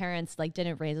 Like my parents like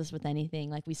didn't raise us with anything.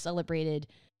 Like we celebrated,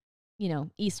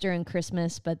 Easter and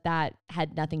Christmas, but that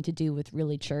had nothing to do with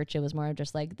really church. It was more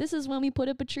just like, this is when we put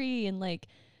up a tree and like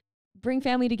bring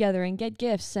family together and get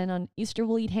gifts, and on Easter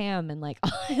we'll eat ham, and like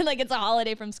like it's a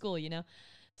holiday from school,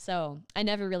 So I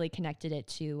never really connected it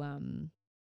to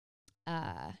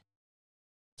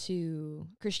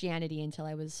Christianity until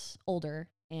I was older,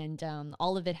 and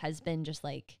all of it has been just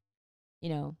like,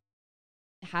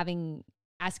 asking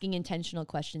intentional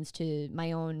questions to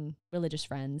my own religious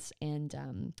friends,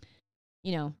 and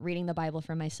reading the Bible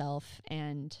for myself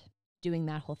and doing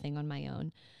that whole thing on my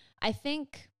own. I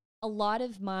think a lot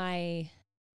of my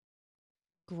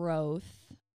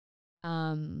growth,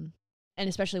 and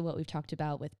especially what we've talked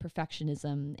about with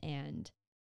perfectionism and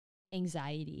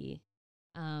anxiety,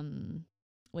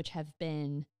 which have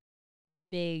been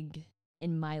big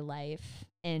in my life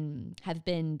and have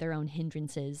been their own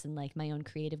hindrances and like my own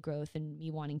creative growth and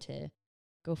me wanting to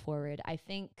go forward. I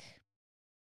think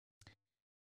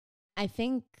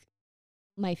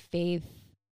my faith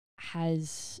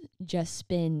has just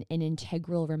been an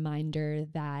integral reminder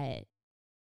that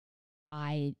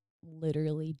I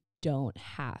literally don't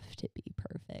have to be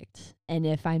perfect. And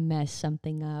if I mess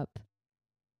something up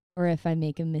or if I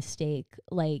make a mistake,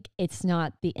 like it's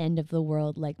not the end of the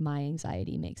world like my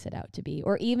anxiety makes it out to be.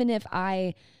 Or even if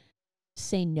I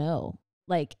say no,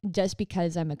 like just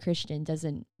because I'm a Christian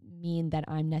doesn't mean that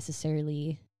I'm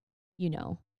necessarily,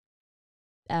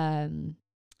 a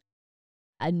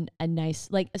nice,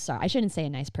 like, sorry, I shouldn't say a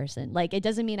nice person. Like, it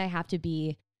doesn't mean I have to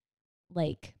be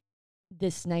like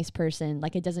this nice person.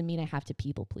 Like, it doesn't mean I have to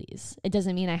people please. It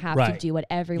doesn't mean I have to do what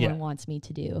everyone wants me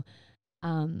to do.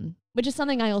 Which is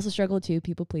something I also struggle to,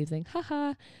 people pleasing.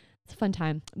 Haha. It's a fun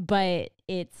time. But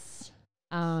it's,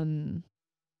 I'm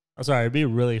sorry, it'd be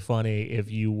really funny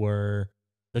if you were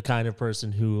the kind of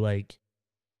person who like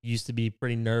used to be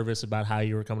pretty nervous about how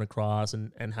you were coming across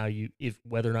and how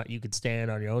whether or not you could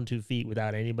stand on your own 2 feet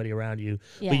without anybody around you,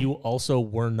 but you also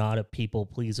were not a people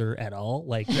pleaser at all.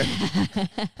 Like, but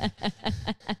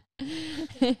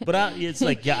it's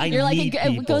like, I need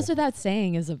people. It goes without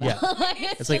saying, Isabel.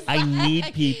 Yeah. It's like, I need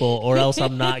people or else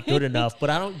I'm not good enough, but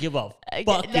I don't give a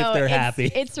fuck if they're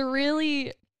happy.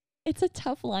 It's a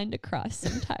tough line to cross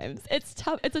sometimes. It's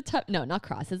tough. No, not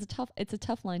cross. It's a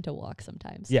tough line to walk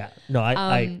sometimes. Yeah. No,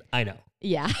 I know.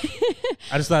 Yeah.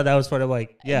 I just thought that was part of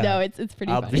like, No, it's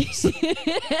pretty obviously.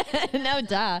 funny. No,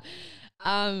 duh.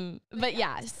 But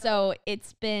yeah, so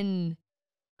it's been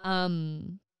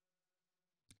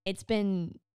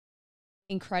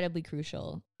incredibly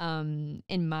crucial,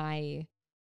 in my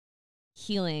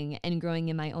healing and growing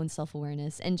in my own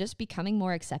self-awareness and just becoming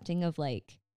more accepting of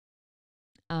like,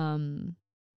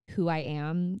 who I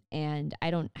am, and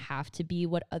I don't have to be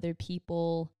what other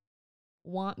people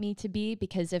want me to be,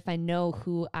 because if I know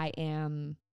who I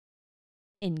am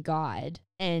in God.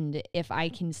 And if I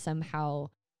can somehow,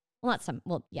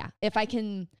 if I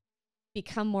can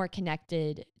become more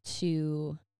connected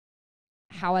to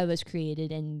how I was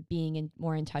created and being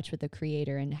more in touch with the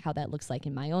Creator and how that looks like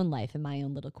in my own life, in my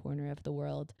own little corner of the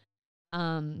world,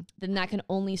 then that can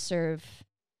only serve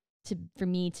for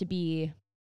me to be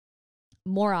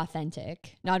more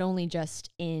authentic, not only just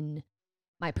in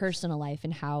my personal life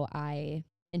and how I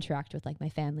interact with like my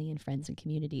family and friends and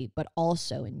community, but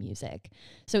also in music.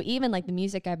 So even like the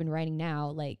music I've been writing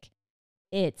now, like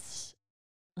it's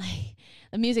like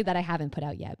the music that I haven't put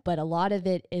out yet, but a lot of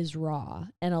it is raw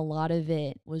and a lot of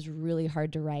it was really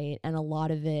hard to write, and a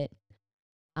lot of it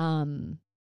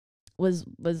was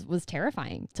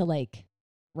terrifying to like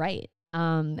write.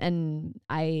 And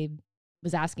I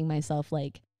was asking myself,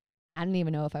 like, I don't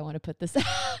even know if I want to put this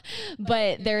out,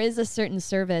 but there is a certain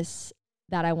service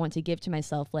that I want to give to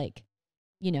myself. Like,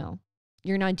 you know,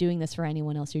 you're not doing this for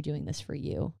anyone else. You're doing this for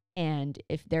you. And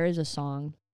if there is a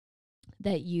song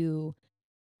that you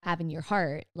have in your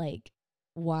heart, like,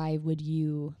 why would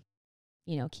you,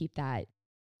 keep that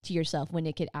to yourself when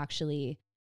it could actually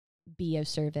be of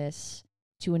service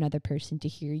to another person to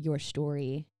hear your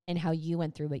story and how you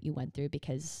went through what you went through,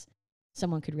 because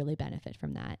someone could really benefit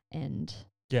from that. And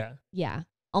yeah,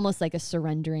 almost like a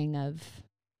surrendering of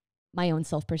my own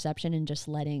self-perception and just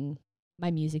letting my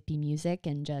music be music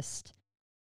and just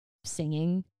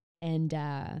singing and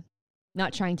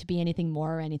not trying to be anything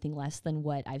more or anything less than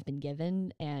what I've been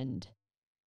given. And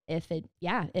if I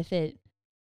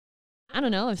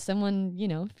don't know, if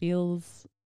someone, feels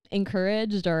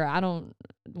encouraged, or I don't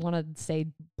want to say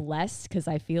blessed, because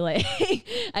I feel like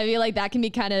that can be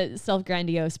kind of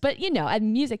self-grandiose, but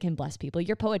music can bless people.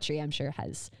 Your poetry, I'm sure,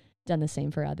 has done the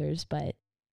same for others, but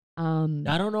I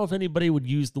don't know if anybody would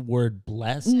use the word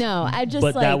blessed. No, I just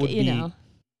but like,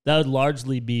 that would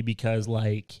largely be because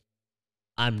like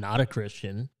I'm not a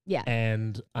Christian. Yeah.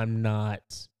 And I'm not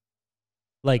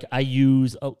like, I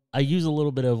use a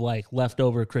little bit of like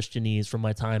leftover Christianese from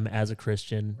my time as a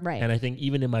Christian. Right. And I think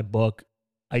even in my book,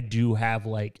 I do have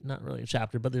like, not really a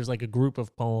chapter, but there's like a group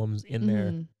of poems in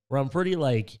there where I'm pretty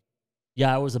like,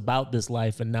 yeah, I was about this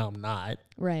life and now I'm not.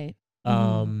 Right.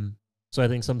 So I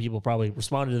think some people probably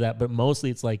responded to that, but mostly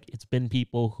it's like, it's been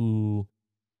people who,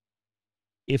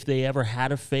 if they ever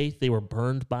had a faith, they were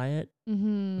burned by it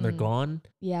and they're gone.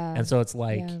 Yeah. And so it's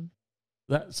like,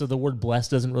 so the word blessed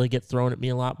doesn't really get thrown at me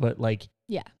a lot, but like,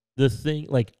 the thing,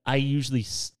 like I usually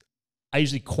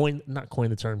not coin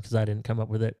the term because I didn't come up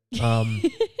with it.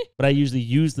 But I usually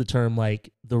use the term,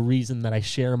 like, the reason that I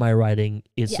share my writing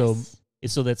is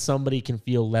so that somebody can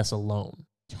feel less alone.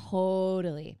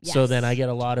 Totally. Yes. So then I get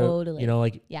a lot of,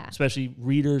 especially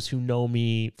readers who know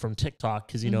me from TikTok.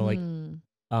 Cause I'm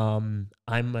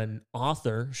an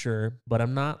author, sure, but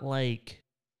I'm not like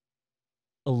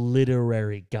a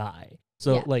literary guy.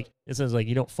 So like, it says like,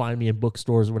 you don't find me in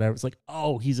bookstores or whatever. It's like,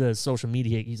 oh, he's a social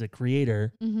media, he's a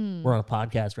creator. We're on a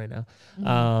podcast right now.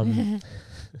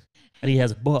 And he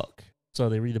has a book. So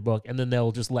they read the book and then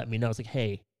they'll just let me know. It's like,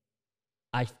 hey,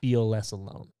 I feel less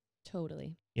alone.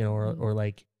 Totally. Or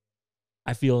like,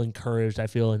 I feel encouraged. I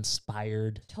feel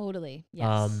inspired. Totally.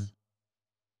 Yes.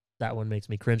 That one makes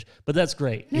me cringe, but that's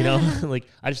great. Like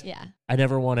I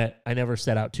never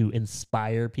set out to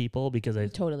inspire people because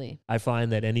I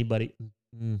find that anybody,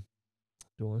 do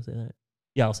I want to say that?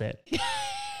 Yeah, I'll say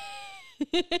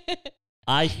it.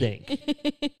 I think,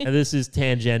 and this is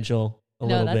tangential a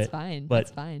little bit. No, that's fine. But,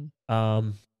 that's fine. I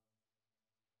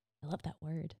love that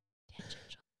word.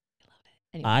 Tangential. I love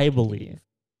it. Anyway, I believe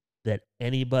that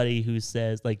anybody who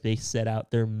says like they set out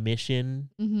their mission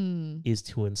is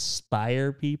to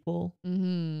inspire people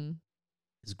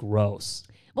is gross.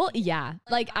 Well, yeah.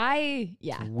 Like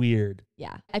It's weird.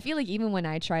 Yeah. I feel like even when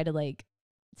I try to like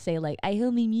say like, I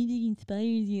hope my music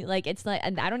inspires you, like it's like,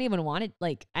 and I don't even want it.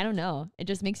 Like, I don't know. It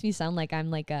just makes me sound like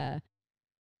I'm like a,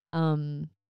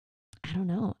 I don't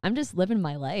know. I'm just living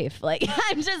my life. Like,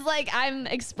 I'm just like, I'm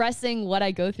expressing what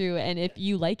I go through. And if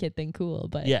you like it, then cool.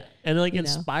 But yeah. And like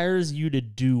inspires you to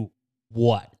do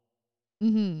what?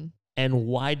 And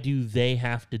why do they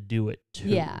have to do it too?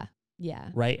 Yeah. Yeah.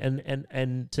 Right.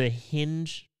 And to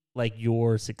hinge like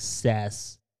your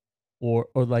success or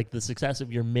like the success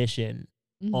of your mission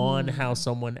on how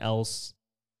someone else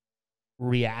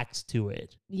reacts to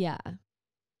it. Yeah.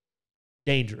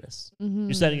 Dangerous.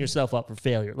 You're setting yourself up for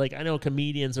failure. Like, I know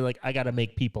comedians are like, I got to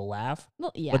make people laugh.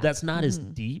 Well, yeah. But that's not as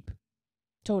deep.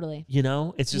 Totally.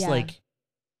 It's just like,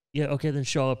 yeah, okay, then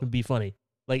show up and be funny.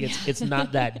 Like it's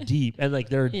not that deep, and like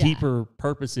there are Yeah. deeper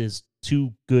purposes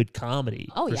to good comedy.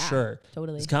 Oh, for yeah. sure.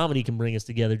 Totally. Because comedy can bring us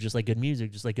together, just like good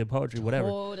music, just like good poetry, whatever.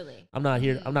 Totally. I'm not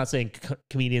here. I'm not saying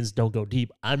comedians don't go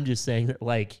deep. I'm just saying that,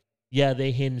 like, yeah,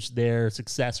 they hinge their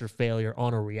success or failure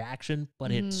on a reaction,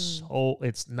 but it's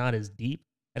not as deep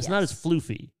and it's not as Yes.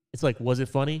 floofy. It's like, was it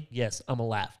funny? Yes, I'm a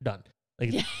laugh. Done.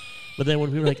 Like, Yeah. but then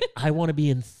when people are like, I want to be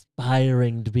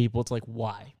inspiring to people, it's like,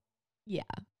 why? Yeah.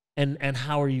 And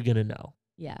how are you gonna know?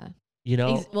 Yeah. You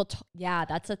know? Well, yeah,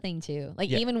 that's a thing too. Like,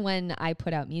 Yeah. even when I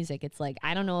put out music, it's like,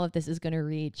 I don't know if this is going to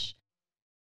reach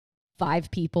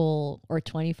 5 people or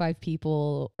 25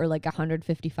 people or like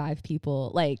 155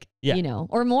 people, like, Yeah. you know,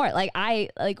 or more. Like,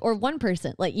 or one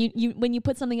person. Like, you when you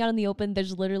put something out in the open,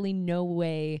 there's literally no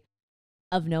way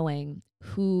of knowing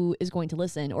who is going to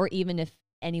listen, or even if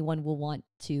anyone will want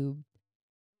to,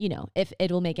 you know, if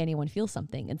it will make anyone feel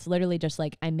something. It's literally just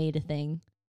like, I made a thing,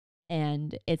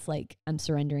 and it's like I'm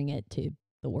surrendering it to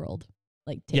the world.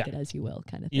 Like, take it as you will,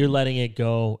 kind of thing. You're letting it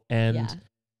go. And Yeah.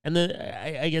 and then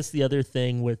I guess the other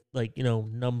thing with, like, you know,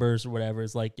 numbers or whatever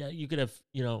is like, yeah, you could have,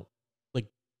 you know, like,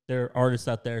 there are artists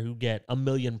out there who get 1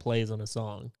 million plays on a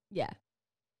song, Yeah.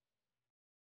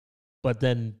 but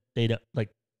then they don't, like,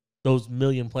 those 1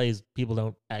 million plays, people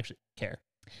don't actually care.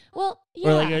 Well, yeah.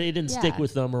 Or like it didn't stick yeah.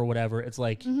 with them or whatever. It's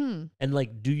like, Mm-hmm. and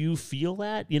like, do you feel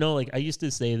that? You know, like I used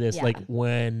to say this, Yeah. like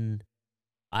when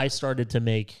I started to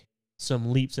make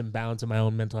some leaps and bounds in my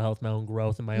own mental health, my own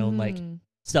growth, and my own like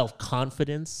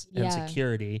self-confidence and Yeah.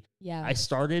 security, Yeah. I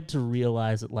started to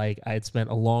realize that, like, I had spent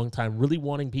a long time really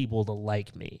wanting people to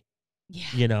like me, Yeah.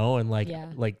 you know, and like, Yeah.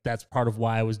 like that's part of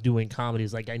why I was doing comedy,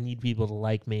 is like, I need people to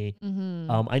like me.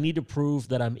 Mm-hmm. I need to prove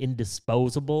that I'm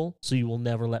indisposable, so you will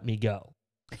never let me go,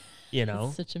 you know?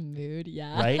 It's such a mood.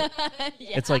 Yeah. Right?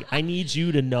 Yeah. It's like, I need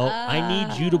you to know, I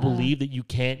need you to believe that you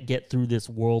can't get through this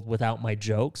world without my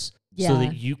jokes, so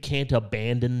that you can't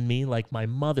abandon me like my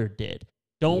mother did.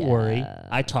 Don't worry.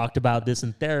 I talked about this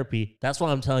in therapy. That's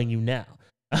why I'm telling you now.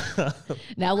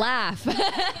 Now laugh.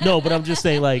 No, but I'm just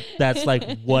saying, like, that's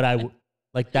like what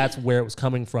like, that's where it was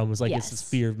coming from, was like, it's this Yes.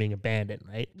 fear of being abandoned,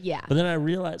 right? Yeah. But then I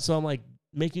realized, so I'm like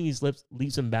making these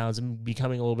leaps and bounds and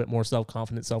becoming a little bit more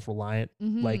self-confident, self-reliant,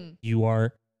 like Mhm. you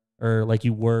are, or like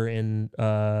you were in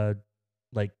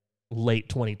like late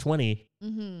 2020.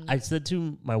 Mhm. I said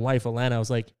to my wife, Alana, I was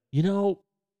like, you know,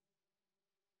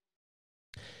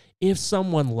 if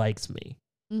someone likes me,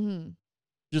 Mhm.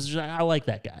 just I like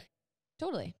that guy.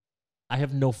 Totally. I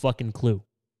have no fucking clue.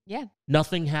 Yeah.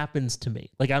 Nothing happens to me.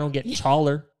 Like, I don't get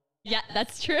taller. Yeah,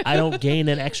 that's true. I don't gain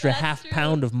an extra That's half true.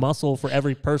 pound of muscle for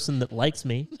every person that likes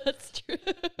me. That's true.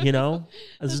 You know,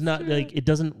 this is That's not true. like, it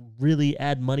doesn't really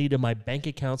add money to my bank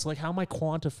account. So like, how am I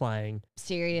quantifying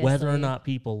Seriously. whether or not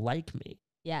people like me?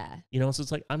 Yeah. You know, so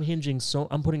it's like, I'm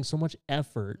putting so much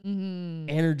effort, Mhm.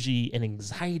 energy, and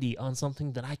anxiety on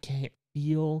something that I can't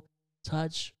feel,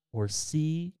 touch, or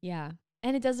see. Yeah.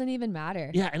 And it doesn't even matter.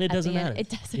 Yeah, and it At doesn't the end. matter. It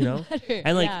doesn't you know? matter.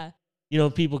 And like, yeah. you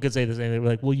know, people could say the same thing. They're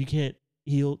like, well, you can't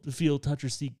feel, touch, or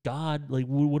see God. Like,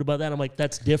 what about that? I'm like,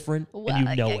 that's different, and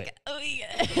you know it. Oh,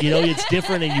 yeah. You know, it's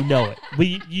different, and you know it. But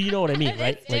you know what I mean,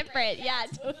 right? It's Like, different. Yeah,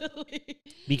 totally.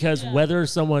 because Yeah. whether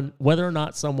or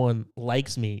not someone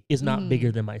likes me is not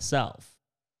bigger than myself.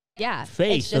 Yeah. it's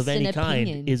Faith just of any an kind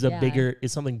opinion. is Yeah.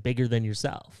 is something bigger than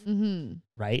yourself, Mm-hmm.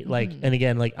 right? Like, Mhm. and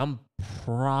again, like, I'm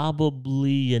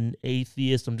probably an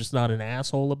atheist. I'm just not an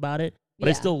asshole about it. But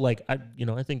I Yeah. still, like, I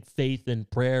think faith and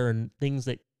prayer and things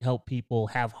that help people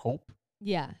have hope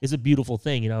Yeah. is a beautiful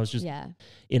thing. You know, I was just Yeah.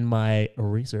 in my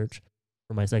research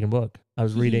for my second book, I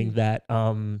was reading that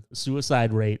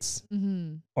suicide rates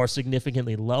Mm-hmm. are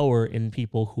significantly lower in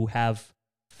people who have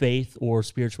faith or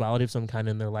spirituality of some kind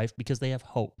in their life, because they have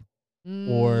hope,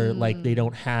 or like they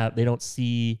don't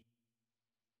see,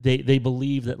 they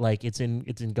believe that, like, it's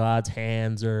in God's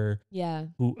hands, or Yeah.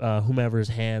 whomever's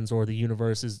hands, or the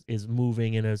universe is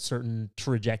moving in a certain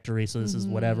trajectory, so this is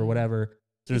whatever.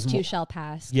 So This there's too shall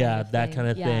pass. yeah, that kind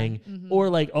of Yeah. thing. Mhm. Or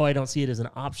like, oh, I don't see it as an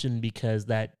option because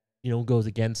that, goes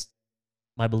against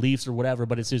my beliefs or whatever,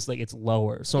 but it's just like, it's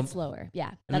lower. So it's lower. Yeah.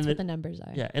 and That's then what the numbers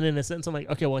are. yeah, and in a sense, I'm like,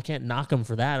 okay, well, I can't knock them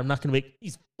for that. I'm not going to make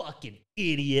these fucking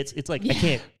idiots. It's like, I Yeah.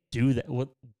 can't do that.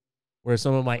 Where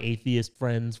some of my atheist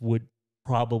friends would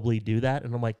probably do that.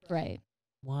 And I'm like, Right.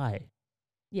 why?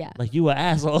 Yeah. Like, you an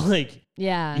asshole. Like,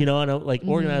 Yeah. and like,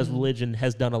 organized Mhm. religion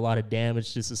has done a lot of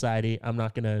damage to society. I'm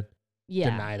not going to Yeah.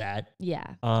 deny that.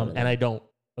 Yeah. And I don't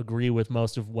agree with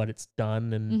most of what it's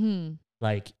done. And Mm-hmm.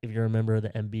 like, if you're a member of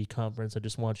the MB conference, I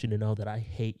just want you to know that I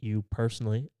hate you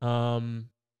personally.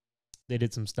 They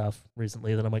did some stuff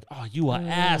recently that I'm like, oh, you an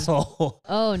asshole.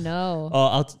 Oh no.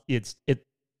 Oh,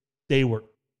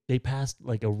 they they passed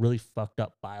like a really fucked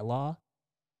up bylaw,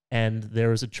 and there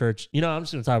was a church. You know, I'm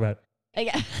just gonna talk about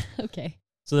it. Okay.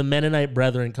 So the Mennonite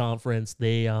Brethren Conference,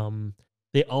 they owned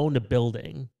a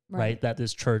building, right, that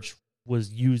this church was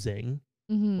using,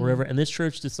 wherever, and this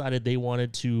church decided they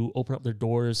wanted to open up their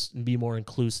doors and be more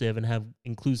inclusive and have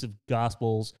inclusive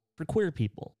gospels for queer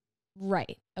people.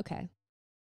 Right. Okay.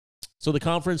 So the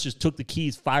conference just took the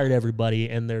keys, fired everybody,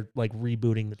 and they're like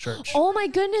rebooting the church. Oh my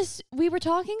goodness, we were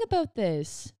talking about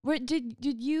this. Did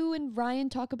you and Ryan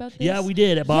talk about this? Yeah, we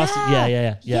did at Boston.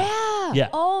 Yeah.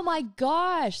 Oh my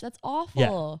gosh, that's awful.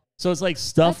 Yeah. So it's like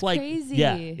stuff That's like crazy.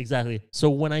 Yeah, exactly.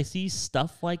 So when I see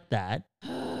stuff like that,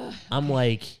 I'm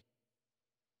like,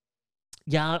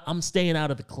 yeah, I'm staying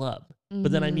out of the club.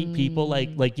 But then I meet people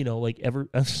like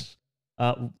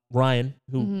Ryan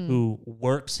who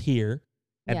works here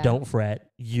at Don't Fret,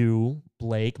 you,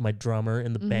 Blake, my drummer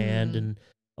in the band, and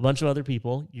a bunch of other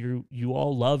people. You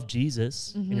all love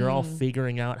Jesus, and you're all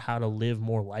figuring out how to live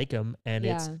more like him, and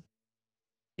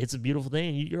it's a beautiful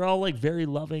thing. You're all like very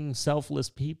loving, selfless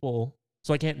people.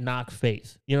 So I can't knock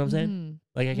faith. You know what I'm saying?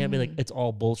 Like I can't be like, it's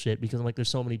all bullshit, because I'm like, there's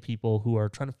so many people who are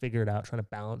trying to figure it out, trying to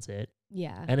balance it.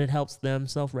 Yeah. And it helps them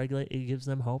self-regulate. It gives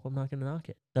them hope. I'm not going to knock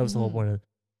it. That was the whole point of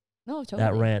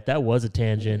that rant. That was a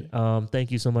tangent. Thank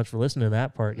you so much for listening to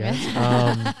that part, guys.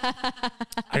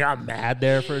 I got mad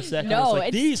there for a second. No, like,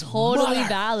 it's these totally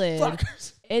valid.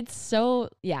 fuckers. It's so,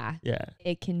 Yeah.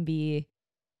 it can be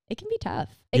tough.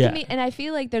 It can be, and I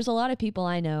feel like there's a lot of people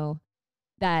I know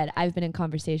that I've been in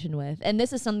conversation with, and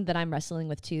this is something that I'm wrestling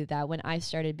with too, that when I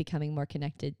started becoming more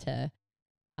connected to,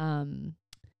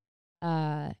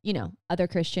 other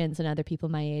Christians and other people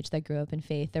my age that grew up in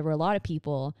faith, there were a lot of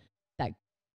people that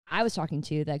I was talking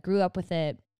to that grew up with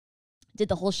it, did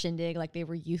the whole shindig, like they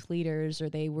were youth leaders or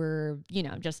they were,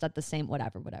 just at the same,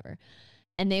 whatever.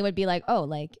 And they would be like, oh,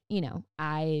 like,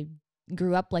 I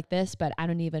grew up like this, but I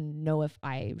don't even know if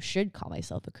I should call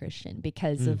myself a Christian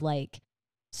because of like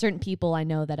certain people I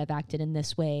know that have acted in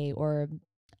this way, or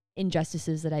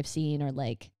injustices that I've seen, or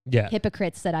like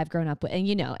hypocrites that I've grown up with. And,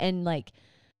 and like,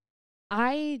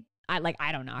 I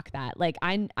don't knock that. Like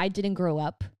I didn't grow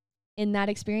up in that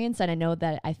experience. And I know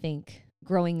that I think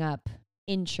growing up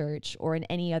in church or in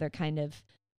any other kind of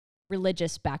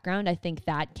religious background, I think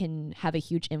that can have a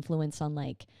huge influence on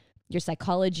like your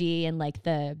psychology and like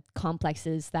the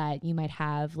complexes that you might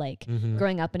have, like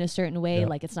growing up in a certain way.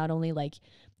 Like it's not only like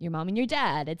your mom and your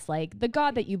dad, it's like the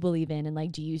God that you believe in. And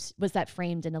like, was that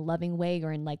framed in a loving way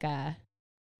or in like a,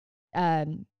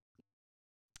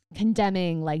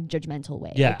 condemning, like judgmental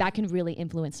way? Like that can really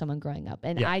influence someone growing up.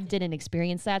 And I didn't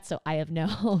experience that. So I have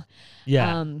no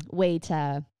way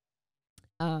to,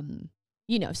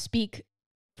 speak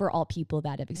for all people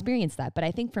that have experienced that. But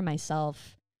I think for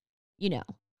myself,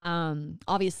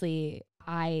 obviously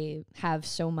I have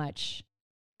so much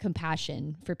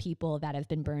compassion for people that have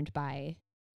been burned by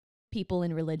people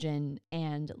in religion.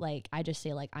 And like, I just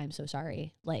say like, I'm so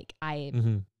sorry. Like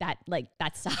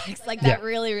that sucks. Like that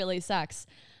really, really sucks.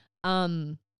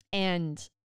 But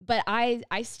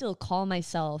I still call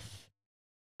myself,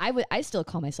 I still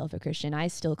call myself a Christian. I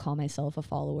still call myself a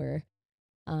follower,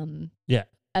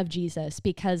 of Jesus,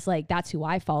 because like, that's who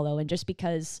I follow. And just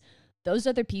because those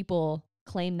other people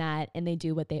claim that and they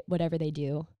do whatever they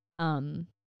do,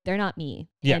 they're not me.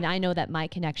 And I know that my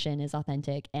connection is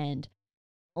authentic, and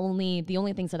the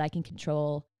only things that I can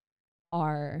control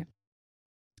are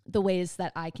the ways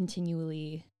that I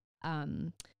continually,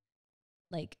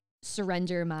 like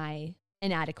surrender my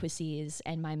inadequacies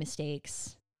and my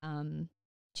mistakes,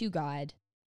 to God,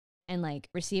 and like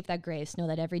receive that grace, know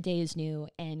that every day is new,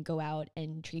 and go out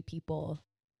and treat people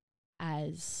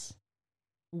as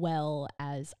well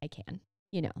as I can.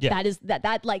 That is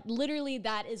that like literally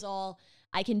that is all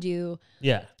I can do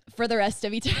for the rest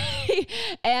of eternity.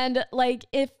 And like,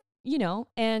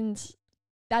 and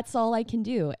that's all I can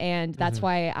do. And that's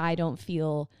why I don't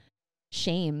feel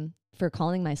shame for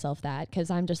calling myself that, because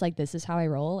I'm just like, this is how I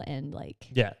roll. And like,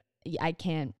 I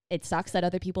can't, it sucks that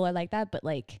other people are like that, but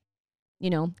like,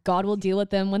 God will deal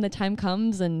with them when the time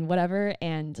comes and whatever.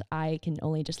 And I can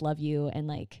only just love you and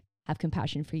like have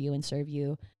compassion for you and serve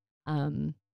you,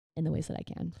 in the ways that I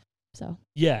can. So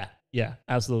yeah,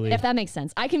 absolutely. If that makes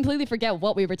sense. I completely forget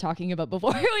what we were talking about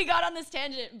before we got on this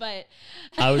tangent, but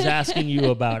I was asking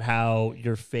you about how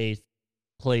your faith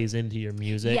plays into your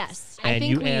music. Yes. And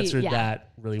you answered that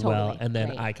really well. And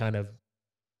then I kind of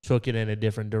took it in a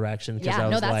different direction, because I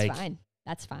was that's fine.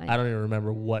 That's fine. I don't even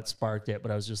remember what sparked it,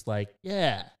 but I was just like,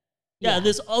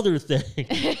 this other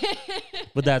thing.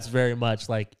 But that's very much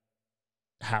like,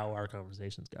 how our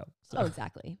conversations go. So, Oh,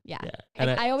 exactly. Yeah. yeah. And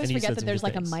I always and you forget said that some there's good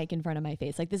like things. a mic in front of my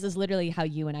face. Like this is literally how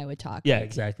you and I would talk. Yeah, like,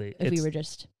 exactly. If we were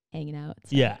just hanging out.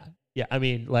 So. Yeah. I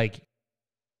mean, like,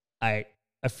 I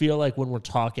feel like when we're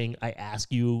talking, I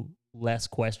ask you less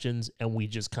questions and we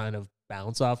just kind of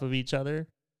bounce off of each other.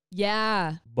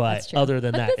 Yeah. But other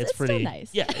than that, it's pretty still nice.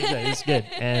 Yeah, exactly. It's good.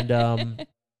 And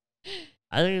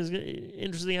I think it's an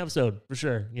interesting episode for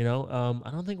sure. I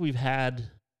don't think we've had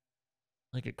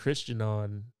like a Christian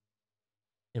on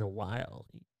in a while.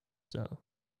 So,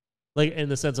 like, in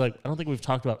the sense, like, I don't think we've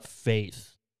talked about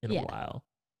faith in a while,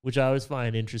 which I always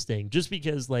find interesting just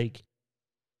because, like,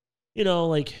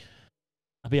 like,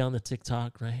 I'll be on the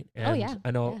TikTok, right? And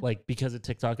I know, like, because of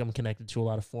TikTok, I'm connected to a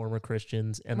lot of former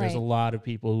Christians, and there's a lot of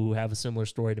people who have a similar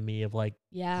story to me of, like,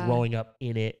 growing up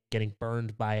in it, getting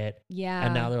burned by it. Yeah.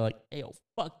 And now they're like, hey, yo,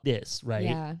 fuck this, right?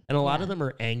 Yeah. And a lot of them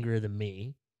are angrier than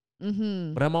me.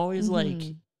 Mm-hmm. But I'm always like,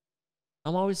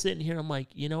 I'm always sitting here, I'm like,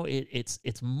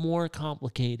 it's more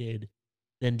complicated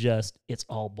than just, it's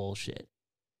all bullshit,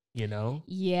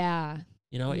 Yeah.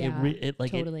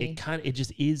 It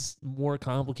just is more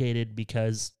complicated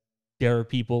because there are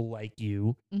people like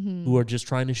you who are just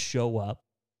trying to show up,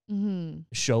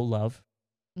 show love,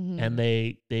 and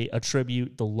they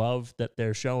attribute the love that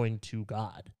they're showing to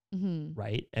God,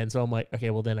 right? And so I'm like, okay,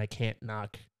 well then I could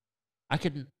knock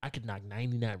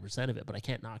 99% of it, but I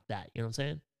can't knock that. You know what I'm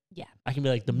saying? Yeah. I can be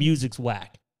like, the music's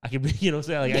whack. I can be, you know what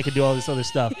I'm saying? Like, I could do all this other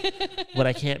stuff, but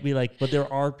I can't be like, but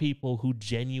there are people who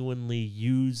genuinely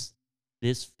use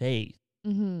this faith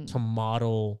to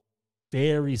model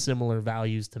very similar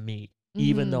values to me,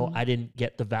 even though I didn't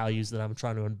get the values that I'm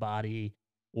trying to embody,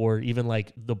 or even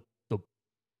like the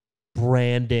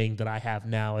branding that I have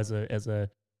now as a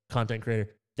content creator.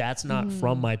 That's not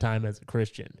from my time as a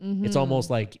Christian. It's almost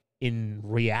like in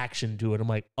reaction to it. I'm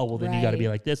like, oh, well, then you got to be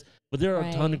like this. But there are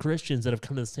a ton of Christians that have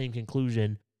come to the same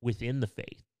conclusion within the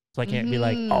faith. So I can't be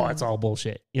like, oh, it's all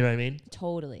bullshit. You know what I mean?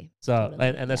 Totally. So,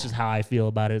 totally. And that's just how I feel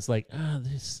about it. It's like,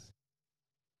 there's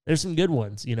some good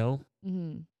ones,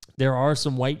 There are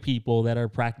some white people that are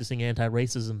practicing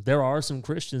anti-racism. There are some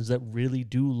Christians that really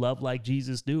do love like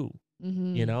Jesus do.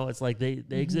 It's like they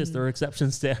exist. There are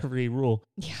exceptions to every rule.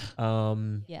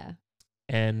 Yeah.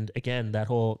 And again,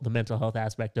 the mental health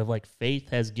aspect of like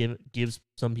faith gives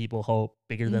some people hope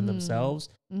bigger than themselves.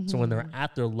 So when they're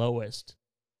at their lowest,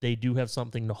 they do have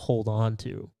something to hold on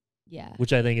to. Yeah.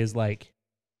 Which I think is like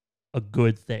a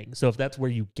good thing. So if that's where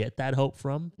you get that hope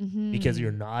from, because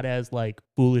you're not as like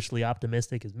foolishly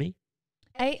optimistic as me,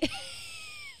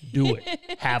 do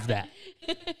it. Have that.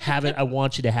 Have it. I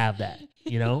want you to have that,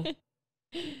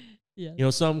 Yeah.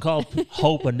 Some call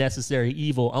hope a necessary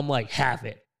evil. I'm like, have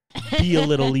it. Be a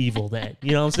little evil then.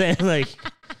 You know what I'm saying? Like,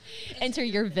 enter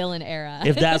your villain era.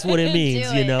 If that's what it means,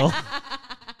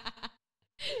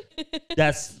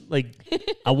 that's like,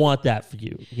 I want that for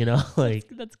you, like,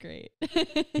 that's great.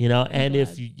 And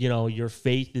if your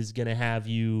faith is going to have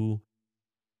you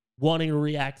wanting to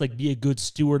react, like be a good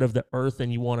steward of the earth,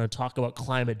 and you want to talk about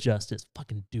climate justice,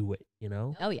 fucking do it,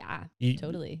 Oh yeah,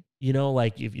 totally.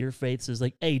 Like if your faith says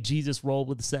like, hey, Jesus rolled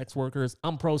with the sex workers,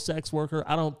 I'm pro sex worker,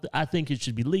 I think it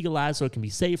should be legalized so it can be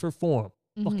safer for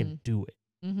them. Fucking do it.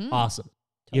 Awesome.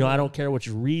 Totally. I don't care what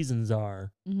your reasons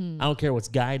are. I don't care what's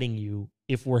guiding you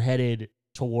if we're headed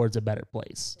towards a better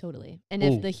place. Totally. And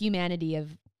if the humanity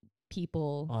of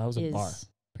people is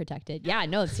protected. Yeah,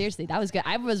 no, seriously, that was good.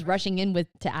 I was rushing in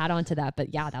to add on to that,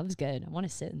 but yeah, that was good. I want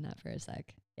to sit in that for a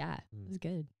sec. Yeah, it was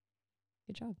good.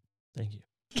 Good job. Thank you.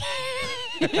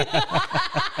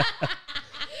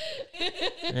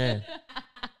 Man.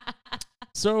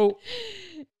 So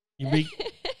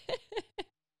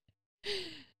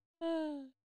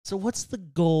so what's the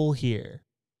goal here?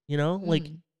 Like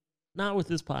not with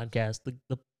this podcast.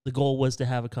 The goal was to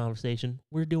have a conversation.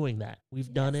 We're doing that.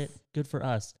 We've done it. Good for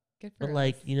us. Good for us. But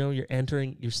like,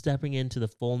 you're stepping into the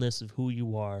fullness of who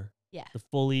you are. Yeah.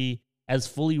 As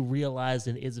fully realized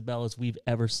in Isabel as we've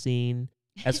ever seen,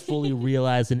 as fully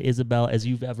realized in Isabel as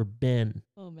you've ever been.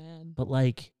 Oh man. But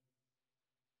like,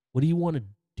 what do you want to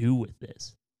do with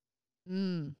this?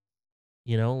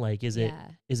 Like, is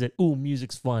it, ooh,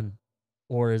 music's fun?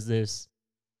 Or is there's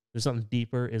something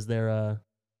deeper? Is there I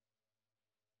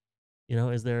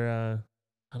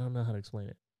don't know how to explain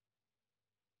it.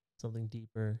 Something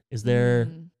deeper. Is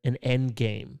there an end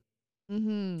game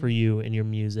for you and your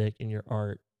music and your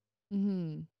art?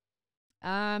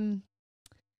 I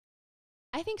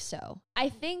think so. I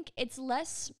think it's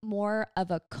more of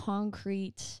a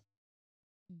concrete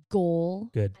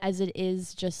goal as it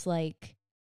is just like,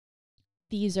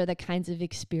 these are the kinds of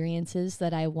experiences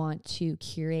that I want to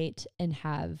curate and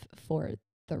have for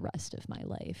the rest of my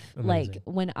life. Amazing. Like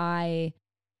when I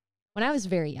was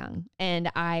very young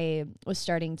and I was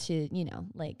starting to,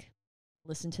 like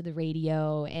listen to the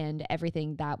radio and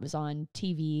everything that was on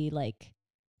TV, like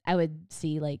I would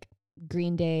see like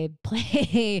Green Day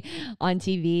play on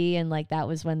TV, and like that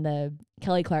was when the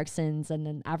Kelly Clarksons and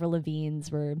then Avril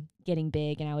Lavigne's were getting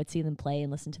big, and I would see them play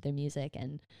and listen to their music,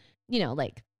 and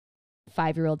like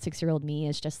 5-year-old, 6-year-old me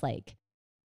is just like,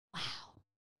 wow,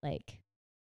 like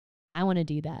I want to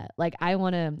do that. Like I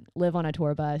want to live on a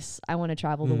tour bus. I want to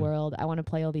travel the world. I want to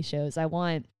play all these shows. I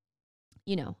want,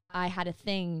 I had a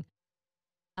thing,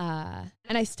 and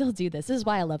I still do this. This is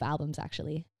why I love albums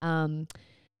actually.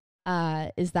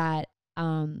 Is that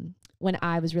when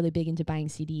I was really big into buying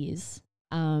CDs,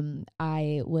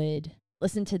 I would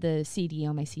listen to the CD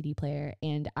on my CD player,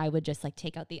 and I would just like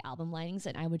take out the album linings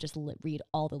and I would just read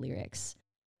all the lyrics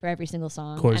for every single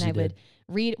song. Of course and you I did. would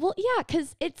read, well, yeah,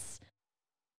 because it's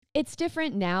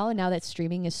different now that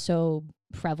streaming is so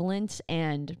prevalent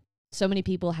and so many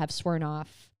people have sworn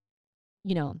off,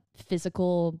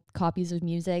 physical copies of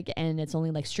music, and it's only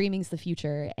like streaming's the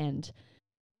future. And,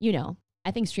 I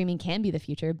think streaming can be the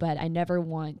future, but I never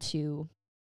want to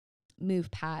move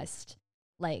past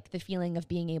like the feeling of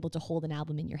being able to hold an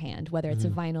album in your hand, whether it's a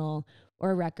vinyl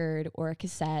or a record or a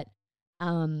cassette,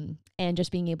 and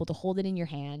just being able to hold it in your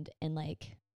hand. And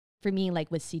like, for me,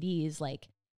 like with CDs, like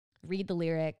read the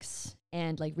lyrics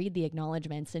and like read the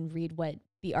acknowledgments and read what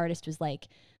the artist was like.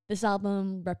 This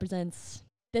album represents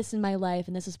this in my life,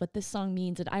 and this is what this song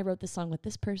means, and I wrote this song with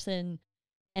this person.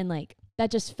 And like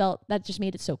that just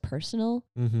made it so personal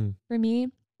for me.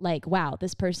 Like, wow,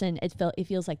 this person, it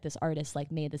feels like this artist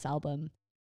like made this album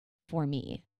for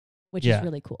me, which is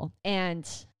really cool. And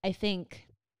I think,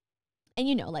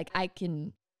 and like I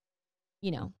can,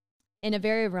 in a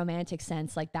very romantic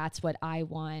sense, like that's what I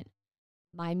want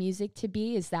my music to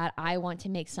be, is that I want to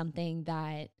make something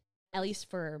that, at least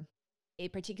for a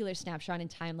particular snapshot in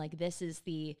time, like this is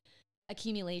the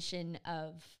accumulation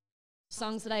of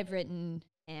songs that I've written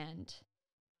and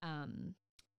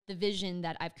the vision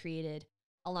that I've created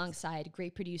alongside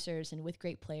great producers and with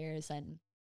great players. And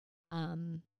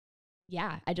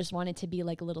I just want it to be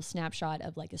like a little snapshot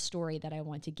of like a story that I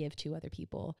want to give to other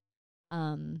people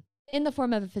in the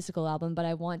form of a physical album. But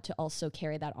I want to also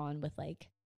carry that on with like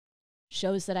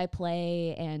shows that I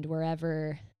play and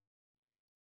wherever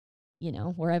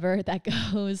that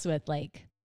goes, with like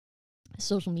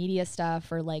social media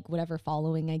stuff or like whatever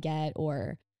following I get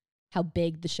or how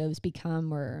big the shows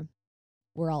become or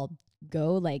where I'll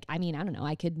go. Like, I mean, I don't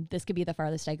know, this could be the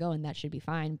farthest I go and that should be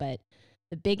fine. But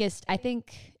the biggest, I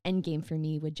think, end game for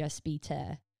me would just be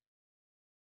to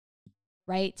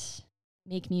write,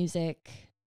 make music,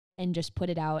 and just put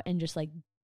it out and just like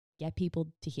get people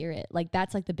to hear it. Like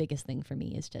that's like the biggest thing for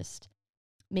me, is just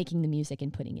making the music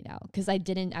and putting it out. Cause I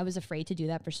was afraid to do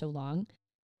that for so long,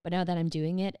 but now that I'm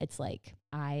doing it, it's like,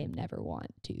 I never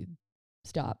want to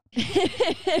stop.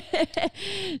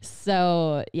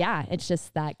 So yeah, it's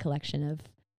just that collection of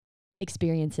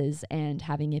experiences and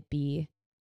having it be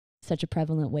such a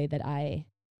prevalent way that I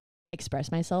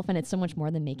express myself. And it's so much more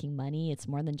than making money. It's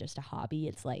more than just a hobby.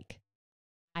 It's like,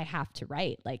 I have to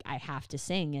write, like I have to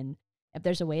sing. And if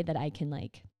there's a way that I can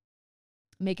like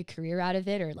make a career out of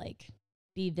it or like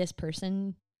be this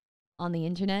person on the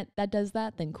internet that does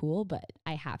that, then cool. But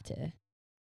I have to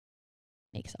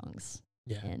make songs.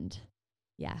 Yeah. And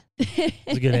yeah.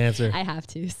 It's a good answer. I have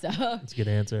to. So it's a good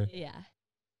answer. Yeah.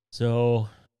 So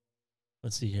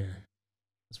let's see here.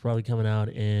 It's probably coming out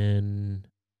in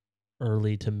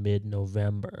early to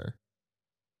mid-November.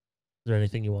 Is there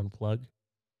anything you want to plug?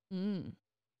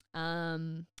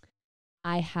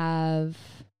 I have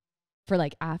for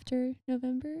like after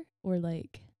November or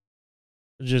like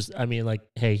just, I mean, like,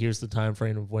 hey, here's the time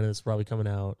frame of when it's probably coming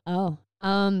out.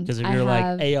 Because if you're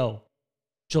like, hey, yo,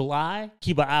 July,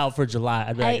 keep an eye out for July.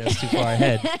 I'd be like, that's too far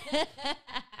ahead.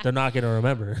 They're not going to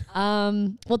remember.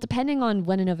 Well, depending on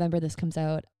when in November this comes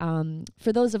out,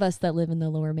 for those of us that live in the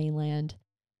Lower Mainland,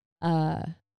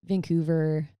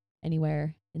 Vancouver,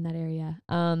 anywhere in that area,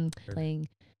 playing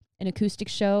an acoustic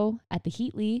show at the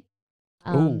Heatley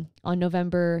on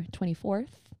November 24th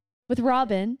with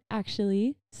Robin,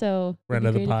 actually. So friend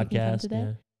of the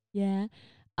podcast. Yeah.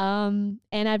 And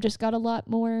I've just got a lot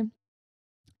more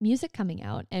music coming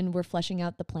out, and we're fleshing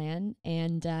out the plan,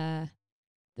 and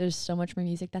there's so much more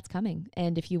music that's coming.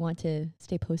 And if you want to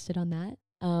stay posted on that,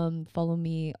 follow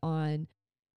me on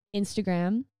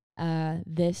Instagram.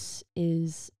 This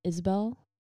is Isobel,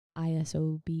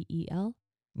 ISOBEL.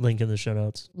 Link in the show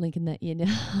notes. Link in the,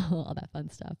 all that fun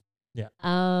stuff. Yeah.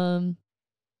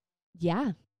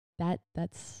 Yeah,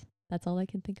 that's all I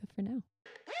can think of for now.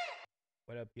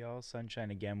 What up, y'all? Sunshine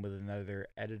again with another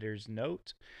editor's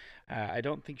note. I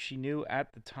don't think she knew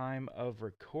at the time of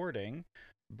recording,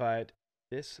 but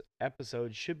this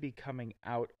episode should be coming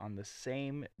out on the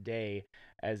same day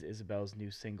as Isabel's new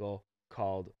single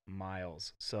called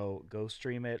Miles. So go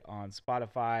stream it on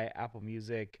Spotify, Apple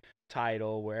Music,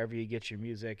 Tidal, wherever you get your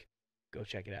music. Go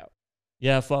check it out.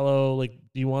 Yeah, follow, like,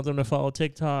 do you want them to follow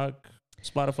TikTok,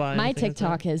 Spotify? My anything like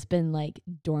TikTok that? has been like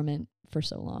dormant for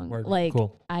so long. Word. Like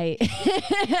Cool.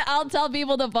 I'll tell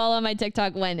people to follow my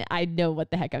TikTok when I know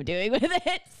what the heck I'm doing with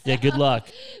it. Yeah, good luck.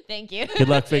 Thank you. Good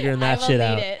luck figuring that I will shit need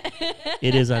out. It.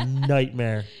 It is a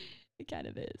nightmare. It kind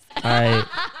of is. All right.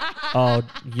 Oh,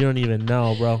 you don't even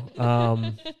know, bro.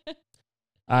 All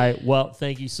right. Well,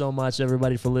 thank you so much,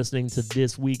 everybody, for listening to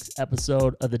this week's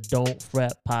episode of the Don't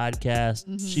Fret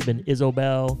podcast. She been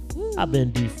Isobel. I've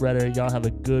been D. Fretter. Y'all have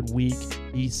a good week.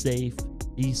 Be safe.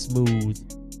 Be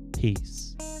smooth. Peace.